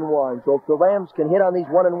the 1-and-1. So if the Rams can hit on these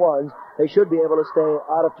 1-and-1s, they should be able to stay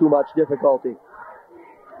out of too much difficulty.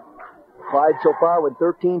 Clyde so far with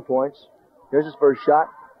 13 points. Here's his first shot.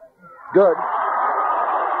 Good.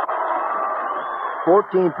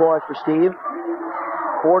 14 points for Steve.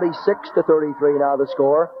 46-33 now the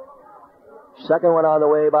score. Second one on the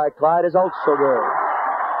way by Clyde is also good.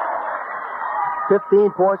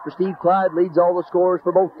 15 points for Steve Clyde, leads all the scores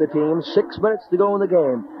for both the teams. 6 minutes to go in the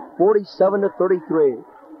game. 47-33.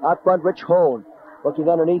 Out front, Rich Hone. Looking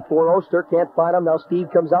underneath for Oster. Can't find him. Now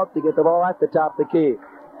Steve comes out to get the ball at the top of the key.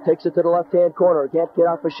 Takes it to the left-hand corner. Can't get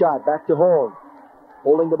off a shot. Back to Hone.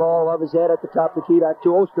 Holding the ball above his head at the top of the key. Back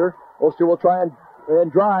to Oster. Oster will try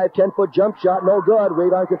and drive. 10-foot jump shot. No good.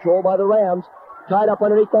 Rebound control by the Rams. Tied up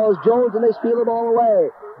underneath those Jones, and they steal the ball away.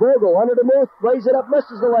 Vogel under the Muth, raise it up,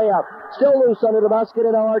 misses the layup. Still loose under the basket,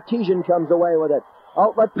 and now Artesian comes away with it.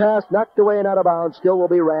 Outlet pass, knocked away and out of bounds. Still will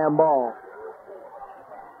be Ram ball.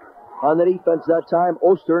 On the defense that time,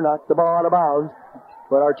 Oster knocked the ball out of bounds.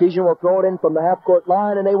 But Artesian will throw it in from the half-court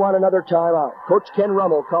line, and they want another timeout. Coach Ken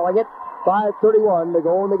Ruml calling it. 5:31 to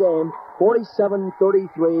go in the game.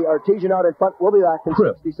 47-33. Artesian out in front. We'll be back in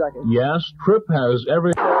Tripp. 60 seconds. Yes, Tripp has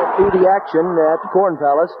every... To the action at the Corn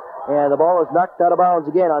Palace, and the ball is knocked out of bounds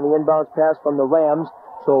again on the inbounds pass from the Rams.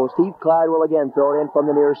 So Steve Clyde will again throw it in from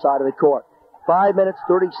the near side of the court. 5 minutes,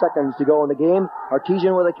 30 seconds to go in the game.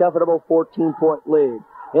 Artesian with a comfortable 14-point lead.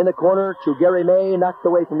 In the corner to Gary May, knocked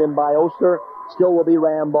away from him by Oster. Still will be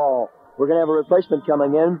Ram ball. We're going to have a replacement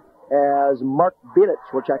coming in as Mark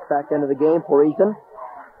Bielitz will check back into the game for Ethan.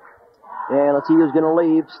 And let's see who's going to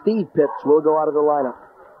leave. Steve Pitts will go out of the lineup.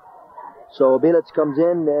 So Bielitz comes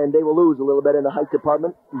in, and they will lose a little bit in the height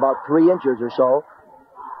department, about 3 inches or so.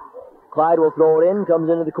 Clyde will throw it in, comes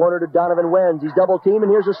into the corner to Donovan Wenz. He's double-teamed,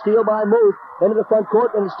 and here's a steal by Muth into the front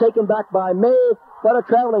court, and it's taken back by May, but a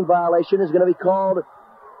traveling violation is going to be called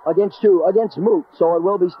against Muth, so it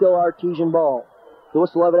will be still Artesian ball. The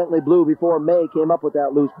whistle evidently blew before May came up with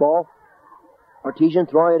that loose ball. Artesian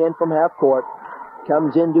throwing it in from half court.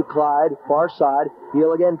 Comes into Clyde, far side.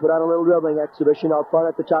 He'll again put on a little dribbling exhibition out front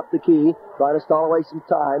at the top of the key, trying to stall away some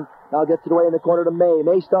time. Now gets it away in the corner to May.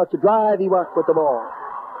 May starts to drive. He walks with the ball.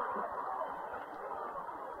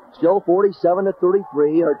 Still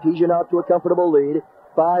 47-33. Artesian out to a comfortable lead.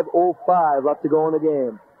 5:05 left to go in the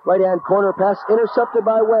game. Right-hand corner pass intercepted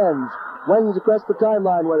by Wenz. Wenz across the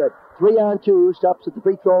timeline with it. 3-on-2. Stops at the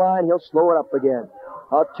free throw line. He'll slow it up again.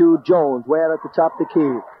 Out to Jones, way out at the top of the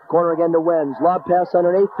key. Corner again to Wenz. Lob pass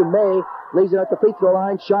underneath to May. Leaves it at the free throw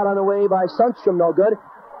line. Shot on the way by Sundstrom, no good.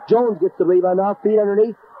 Jones gets the rebound now. Feet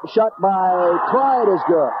underneath. The shot by Clyde is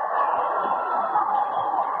good.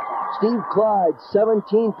 Steve Clyde,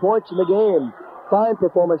 17 points in the game. Fine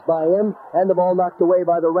performance by him. And the ball knocked away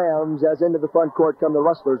by the Rams as into the front court come the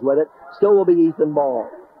Rustlers with it. Still will be Ethan Ball.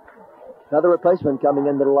 Another replacement coming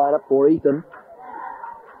into the lineup for Ethan.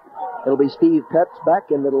 It'll be Steve Petz back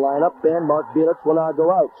into the lineup, and Mark Bielitz will now go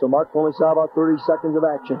out. So Mark only saw about 30 seconds of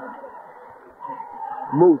action.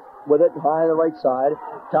 Muth with it, high on the right side.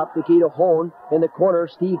 Top the key to Hone. In the corner,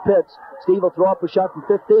 Steve Pitts. Steve will throw up a shot from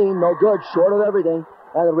 15. No good, short of everything.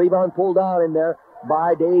 And the rebound pulled down in there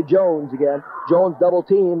by Dave Jones again. Jones double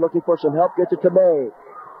team, looking for some help, gets it to May.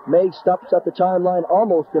 May stops at the timeline,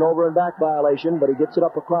 almost an over and back violation, but he gets it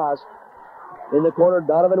up across. In the corner,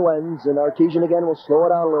 Donovan Wenz, and Artesian again will slow it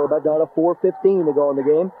down a little bit, down to 4:15 to go in the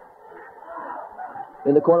game.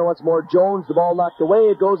 In the corner once more, Jones, the ball knocked away,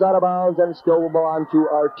 it goes out of bounds, and it still will belong to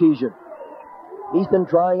Artesian. Ethan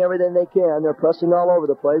trying everything they can. They're pressing all over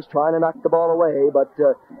the place, trying to knock the ball away, but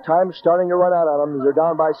time's starting to run out on them. They're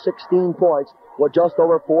down by 16 points with just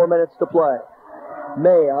over 4 minutes to play.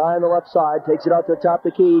 May, high on the left side, takes it out to the top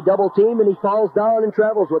of the key, double team, and he falls down and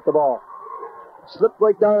travels with the ball. Slipped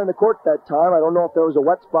right down in the court that time. I don't know if there was a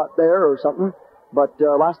wet spot there or something, but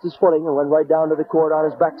lost his footing and went right down to the court on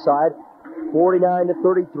his backside.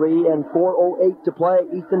 49-33 and 4:08 to play.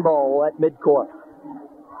 Ethan Ball at midcourt.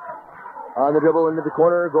 On the dribble into the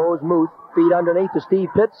corner goes Muth. Feet underneath to Steve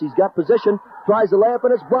Pitts. He's got position. Tries the layup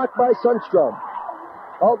and it's blocked by Sundstrom.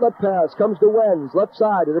 Outlet pass comes to Wenz. Left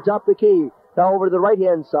side to the top of the key. Now over to the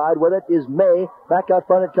right-hand side with it is May. Back out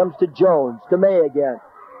front it comes to Jones. To May again.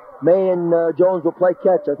 May and Jones will play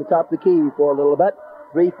catch at the top of the key for a little bit.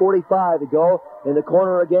 3:45 to go. In the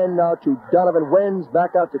corner again now to Donovan Wenz.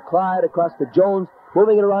 Back out to Clyde. Across to Jones.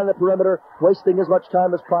 Moving it around the perimeter. Wasting as much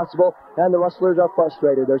time as possible. And the Rustlers are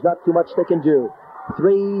frustrated. There's not too much they can do.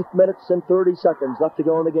 3 minutes and 30 seconds left to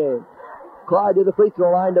go in the game. Clyde to the free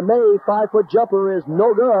throw line to May. 5-foot jumper is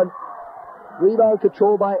no good. Rebound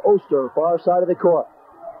controlled by Oster. Far side of the court.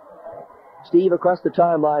 Steve across the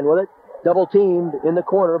timeline with it. Double teamed in the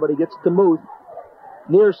corner, but he gets to Muth.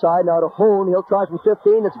 Near side now to Hone. He'll try from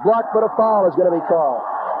 15. It's blocked, but a foul is going to be called.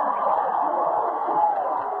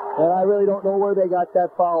 And I really don't know where they got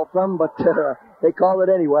that foul from, but they called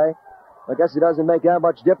it anyway. I guess it doesn't make that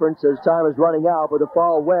much difference as time is running out, but the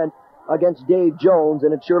foul went against Dave Jones,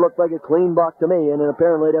 and it sure looked like a clean block to me, and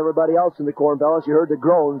apparently to everybody else in the Corn Palace, you heard the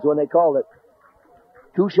groans when they called it.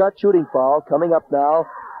 Two-shot shooting foul coming up now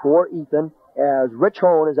for Ethan, as Rich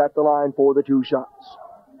Hone is at the line for the 2 shots.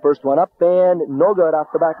 First one up and no good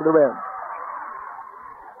off the back of the rim.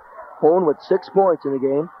 Hone with 6 points in the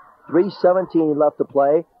game. 3:17 left to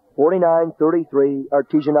play. 49-33.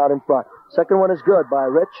 Artesian out in front. Second one is good by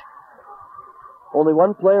Rich. Only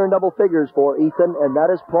one player in double figures for Ethan, and that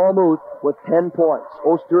is Paul Muth with 10 points.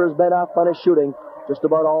 Oster has been off on his shooting just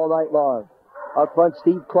about all night long. Out front,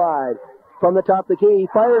 Steve Clyde. From the top of the key,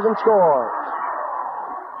 fires and scores.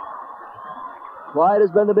 Clyde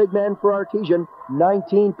has been the big man for Artesian.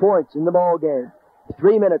 19 points in the ball game.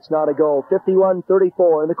 3 minutes now to go.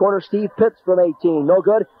 51-34. In the corner, Steve Pitts from 18. No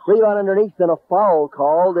good. Rebound underneath and a foul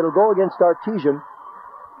called. It'll go against Artesian.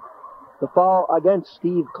 The foul against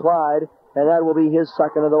Steve Clyde, and that will be his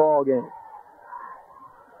second of the ball game.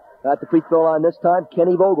 At the free throw line this time,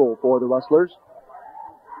 Kenny Vogel for the Rustlers.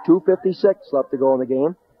 2:56 left to go in the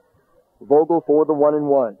game. Vogel for the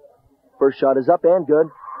 1-and-1. First shot is up and good.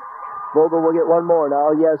 Vogel will get one more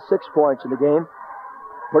now. He has 6 points in the game.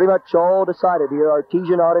 Pretty much all decided here.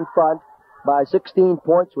 Artesian out in front by 16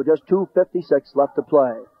 points with just 2:56 left to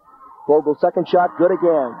play. Vogel's second shot, good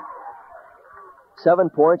again. 7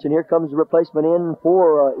 points, and here comes the replacement in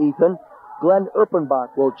for Ethan. Glenn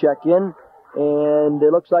Erpenbach will check in, and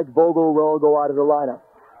it looks like Vogel will go out of the lineup.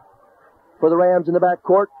 For the Rams in the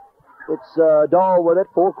backcourt, it's Dahl with it,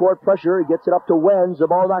 full court pressure. He gets it up to Wenz. The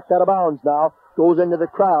ball knocked out of bounds now. Goes into the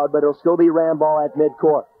crowd, but it'll still be Ram ball at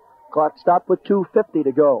midcourt. Clock stopped with 2:50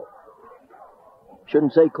 to go.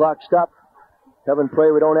 Shouldn't say clock stopped. Heaven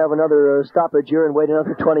pray we don't have another stoppage here and wait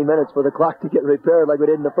another 20 minutes for the clock to get repaired like we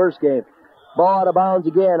did in the first game. Ball out of bounds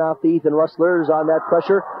again off the Ethan Rustlers on that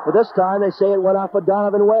pressure. But this time they say it went off of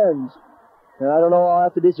Donovan Wenz. And I don't know, I'll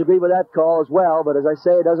have to disagree with that call as well, but as I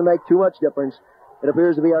say, it doesn't make too much difference. It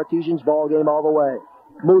appears to be Artesian's ball game all the way.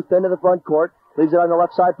 Muth into the front court, leaves it on the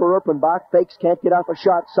left side for Erpenbach. Fakes, can't get off a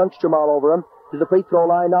shot. Sundstrom all over him. To the free throw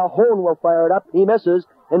line now. Hone will fire it up. He misses.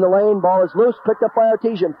 In the lane, ball is loose, picked up by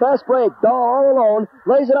Artesian. Fast break, Dahl all alone,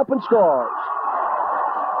 lays it up and scores.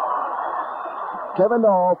 Kevin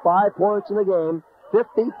Dahl, 5 points in the game,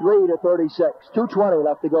 53-36. 2:20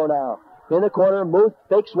 left to go now. In the corner, Muth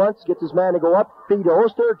fakes once, gets his man to go up, feed to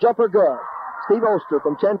Oster, jumper good. Steve Oster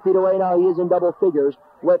from 10 feet away now, he is in double figures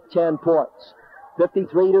with 10 points.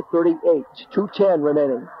 53-38, 2:10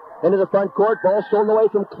 remaining. Into the front court, ball stolen away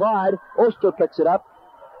from Clyde. Oster picks it up.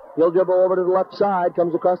 He'll dribble over to the left side,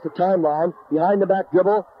 comes across the timeline. Behind the back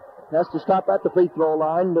dribble, has to stop at the free throw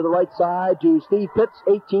line. To the right side to Steve Pitts,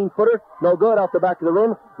 18-footer. No good off the back of the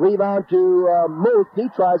rim. Rebound to Muth. He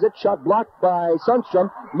tries it. Shot blocked by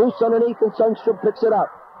Sundstrom. Loose underneath, and Sundstrom picks it up.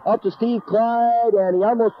 Up to Steve Clyde, and he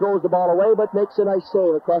almost throws the ball away, but makes a nice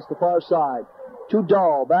save across the far side. To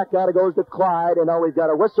Dahl. Back out it goes to Clyde, and now we've got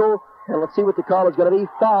a whistle. And let's see what the call is going to be.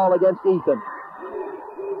 Foul against Ethan.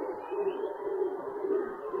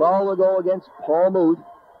 Foul will go against Paul Muth.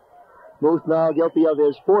 Muth now guilty of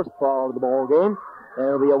his 4th foul of the ball game. And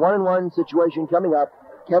it'll be a 1-and-1 situation coming up.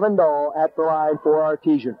 Kevin Dahl at the line for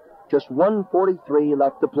Artesian. Just 1:43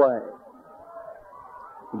 left to play.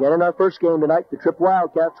 Again in our first game tonight, the Trip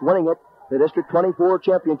Wildcats winning it. The District 24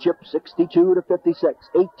 championship, 62-56.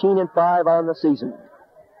 18-5 on the season.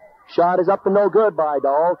 Shot is up and no good by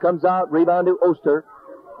Dahl. Comes out, rebound to Oster.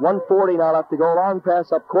 1:40 now left to go. Long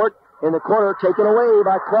pass up court. In the corner, taken away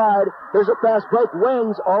by Clyde. There's a fast break.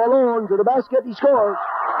 Wenz all alone to the basket. He scores.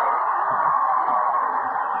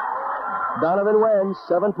 Donovan Wenz,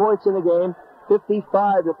 7 points in the game.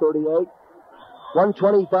 55-38.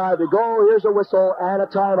 1:25 to go. Here's a whistle and a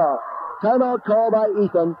timeout. Timeout called by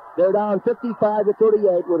Ethan. They're down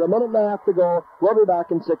 55-38 with a minute and a half to go. We'll be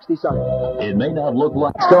back in 60 seconds. It may not look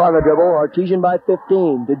like... Still on the dribble. Artesian by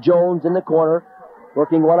 15 to Jones in the corner.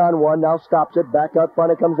 Working one-on-one, now stops it. Back out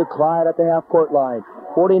front, it comes to Clyde at the half-court line.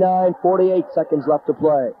 48 seconds left to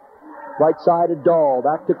play. Right side to Dahl.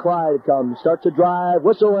 Back to Clyde it comes. Starts a drive.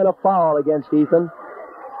 Whistle and a foul against Ethan.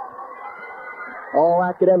 All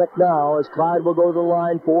academic now as Clyde will go to the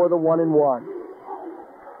line for the 1-and-1.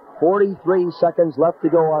 43 seconds left to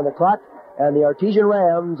go on the clock, and the Artesian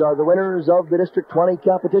Rams are the winners of the District 20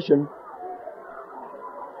 competition.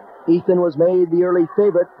 Ethan was made the early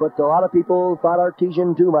favorite, but a lot of people thought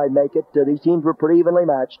Artesian too might make it. These teams were pretty evenly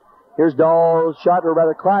matched. Here's Dahl's shot, or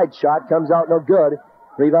rather Clyde's shot, comes out no good.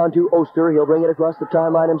 Rebound to Oster. He'll bring it across the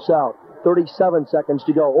timeline himself. 37 seconds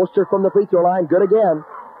to go. Oster from the free throw line, good again.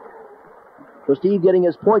 So Steve getting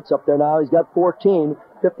his points up there now. He's got 14,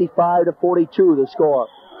 55-42 the score.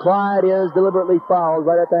 Clyde is deliberately fouled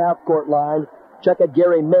right at the half-court line. Check at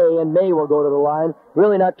Gary May, and May will go to the line.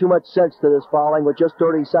 Really not too much sense to this fouling with just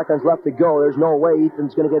 30 seconds left to go. There's no way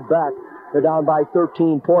Ethan's going to get back. They're down by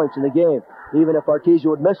 13 points in the game. Even if Artesian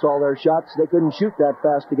would miss all their shots, they couldn't shoot that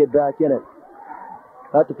fast to get back in it.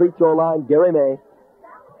 At the free throw line, Gary May.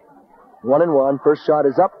 1-and-1. First shot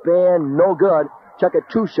is up and no good. Check at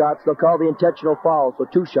 2 shots. They'll call the intentional foul, so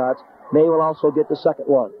 2 shots. May will also get the second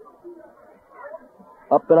one.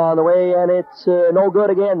 Up and on the way, and it's no good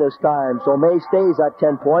again this time. So May stays at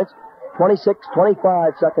 10 points.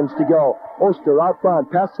 25 seconds to go. Oster out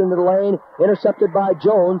front, passes into the lane, intercepted by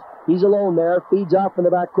Jones. He's alone there, feeds off in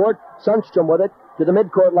the backcourt. Sundstrom with it to the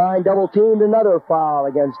midcourt line, double teamed, another foul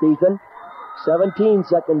against Ethan. 17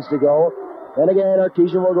 seconds to go. And again,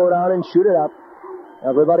 Artesian will go down and shoot it up.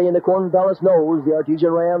 Everybody in the Corn Palace knows the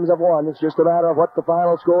Artesian Rams have won. It's just a matter of what the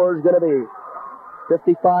final score is going to be.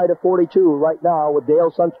 55-42 right now with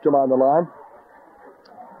Dale Sundstrom on the line.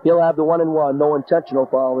 He'll have the 1-1. No intentional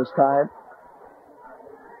foul this time.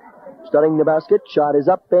 Studying the basket. Shot is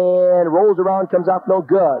up and rolls around, comes off no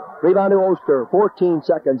good. Rebound to Oster. 14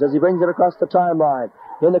 seconds as he brings it across the timeline.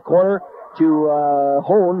 In the corner to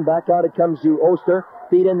Hone. Back out it comes to Oster.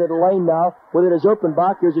 Feed into the lane now. With it is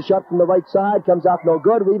Erpenbach. Here's a shot from the right side. Comes off no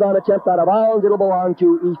good. Rebound attempt out of bounds. It'll belong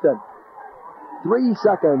to Ethan. 3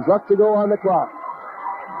 seconds left to go on the clock.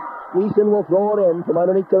 Ethan will throw it in from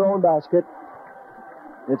underneath their own basket.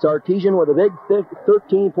 It's Artesian with a big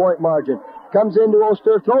 13-point margin. Comes into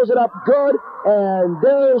Oster, throws it up good, and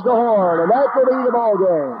there's the horn, and that will be the ball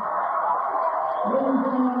game.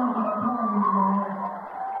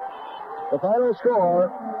 The final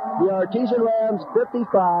score, the Artesian Rams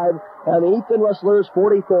 55 and the Ethan Rustlers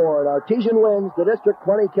 44. And Artesian wins the District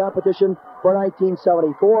 20 competition for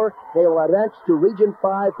 1974. They will advance to Region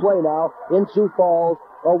 5 play now in Sioux Falls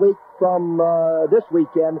a week from this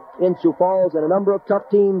weekend in Sioux Falls, and a number of tough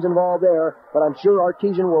teams involved there, but I'm sure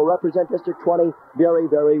Artesian will represent District 20 very,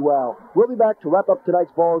 very well. We'll be back to wrap up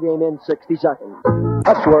tonight's ball game in 60 seconds.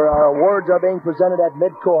 That's where our awards are being presented at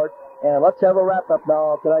midcourt, and let's have a wrap-up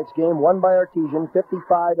now of tonight's game, won by Artesian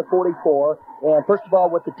 55-44, and first of all,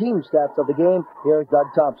 with the team stats of the game, here's Doug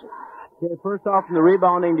Thompson. Okay, first off in the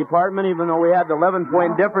rebounding department, even though we had the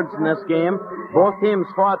 11-point difference in this game, both teams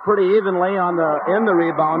fought pretty evenly in the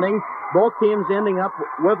rebounding. Both teams ending up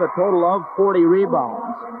with a total of 40 rebounds.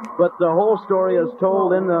 But the whole story is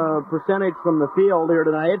told in the percentage from the field here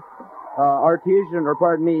tonight.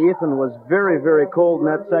 Ethan was very, very cold in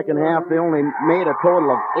that second half. They only made a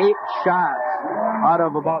total of 8 shots out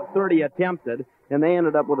of about 30 attempted, and they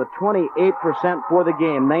ended up with a 28% for the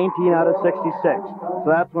game, 19 out of 66.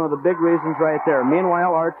 So that's one of the big reasons right there.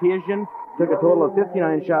 Meanwhile, Artesian took a total of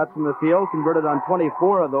 59 shots from the field, converted on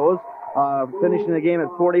 24 of those, finishing the game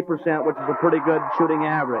at 40%, which is a pretty good shooting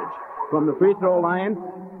average. From the free throw line,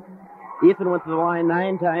 Ethan went to the line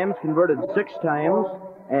 9 times, converted 6 times,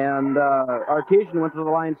 and Artesian went to the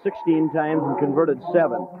line 16 times and converted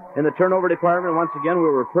 7. In the turnover department, once again, we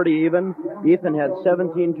were pretty even. Ethan had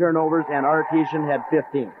 17 turnovers, and Artesian had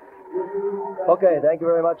 15. Okay, thank you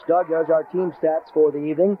very much, Doug. There's our team stats for the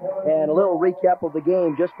evening. And a little recap of the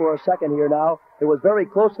game just for a second here now. It was very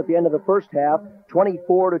close at the end of the first half,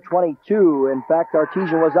 24-22. In fact,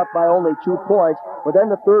 Artesian was up by only 2 points. But then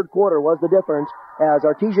the third quarter was the difference, as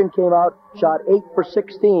Artesian came out, shot 8 for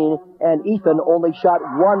 16, and Ethan only shot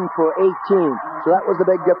 1 for 18. So that was the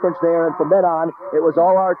big difference there. And from then on, it was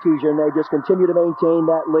all Artesian. They just continued to maintain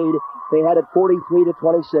that lead. They had it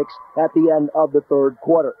 43-26 at the end of the third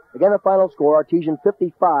quarter. Again, the final score, Artesian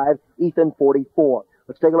 55, Ethan 44.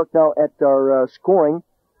 Let's take a look now at our scoring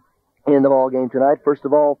in the ball game tonight. First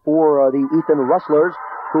of all, for the Ethan Rustlers,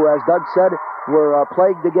 who, as Doug said, were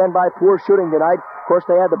plagued again by poor shooting tonight. Of course,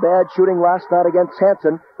 they had the bad shooting last night against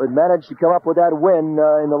Hanson, but managed to come up with that win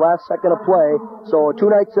in the last second of play. So 2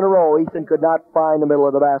 nights in a row, Ethan could not find the middle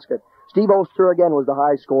of the basket. Steve Oster again was the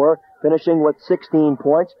high scorer, finishing with 16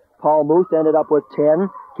 points. Paul Muth ended up with 10.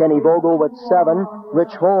 Kenny Vogel with 7.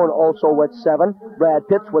 Rich Hone also with 7. Brad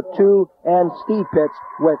Pitts with 2. And Steve Pitts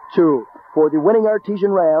with 2. For the winning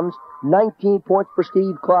Artesian Rams, 19 points for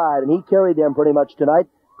Steve Clyde, and he carried them pretty much tonight.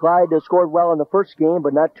 Clyde scored well in the first game,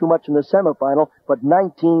 but not too much in the semifinal, but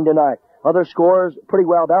 19 tonight. Other scores pretty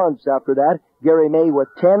well balanced after that. Gary May with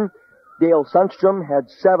 10. Dale Sundstrom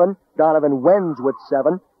had 7. Donovan Wenz with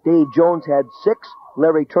 7. Dave Jones had 6.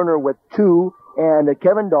 Larry Turner with 2. And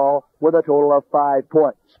Kevin Dahl with a total of 5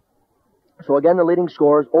 points. So again, the leading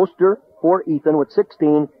scorers, Oster for Ethan with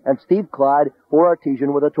 16, and Steve Clyde for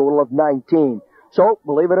Artesian with a total of 19. So,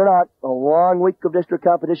 believe it or not, a long week of district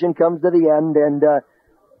competition comes to the end, and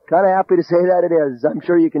kind of happy to say that it is. I'm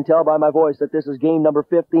sure you can tell by my voice that this is game number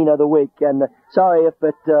 15 of the week, and sorry if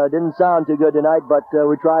it didn't sound too good tonight, but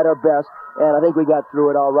we tried our best, and I think we got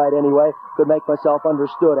through it all right anyway. Could make myself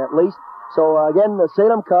understood at least. So again, the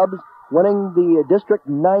Salem Cubs winning the District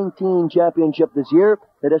 19 championship this year.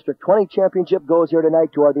 The District 20 championship goes here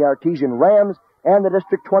tonight to the Artesian Rams, and the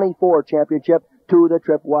District 24 championship to the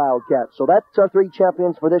Tripp Wildcats. So that's our 3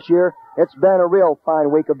 champions for this year. It's been a real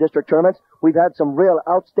fine week of district tournaments. We've had some real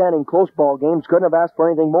outstanding close ball games. Couldn't have asked for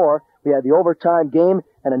anything more. We had the overtime game,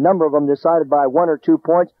 and a number of them decided by 1 or 2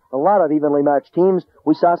 points. A lot of evenly matched teams.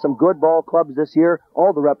 We saw some good ball clubs this year.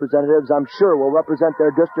 All the representatives, I'm sure, will represent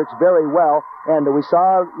their districts very well. And we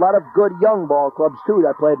saw a lot of good young ball clubs, too,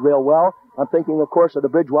 that played real well. I'm thinking, of course, of the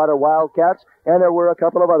Bridgewater Wildcats, and there were a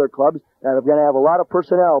couple of other clubs that are going to have a lot of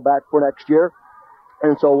personnel back for next year.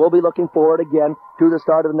 And so we'll be looking forward again to the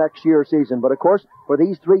start of the next year's season. But of course, for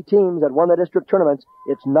these 3 teams that won the district tournaments,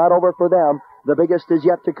 it's not over for them. The biggest is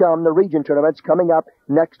yet to come. The region tournament's coming up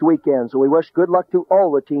next weekend. So we wish good luck to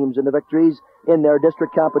all the teams in the victories in their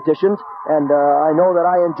district competitions. And I know that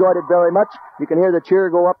I enjoyed it very much. You can hear the cheer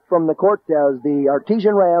go up from the court as the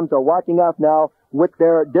Artesian Rams are walking off now with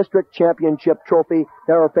their district championship trophy.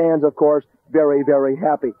 There are fans, of course, very, very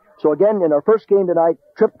happy. So again, in our first game tonight,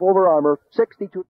 Trip over Armor, 62.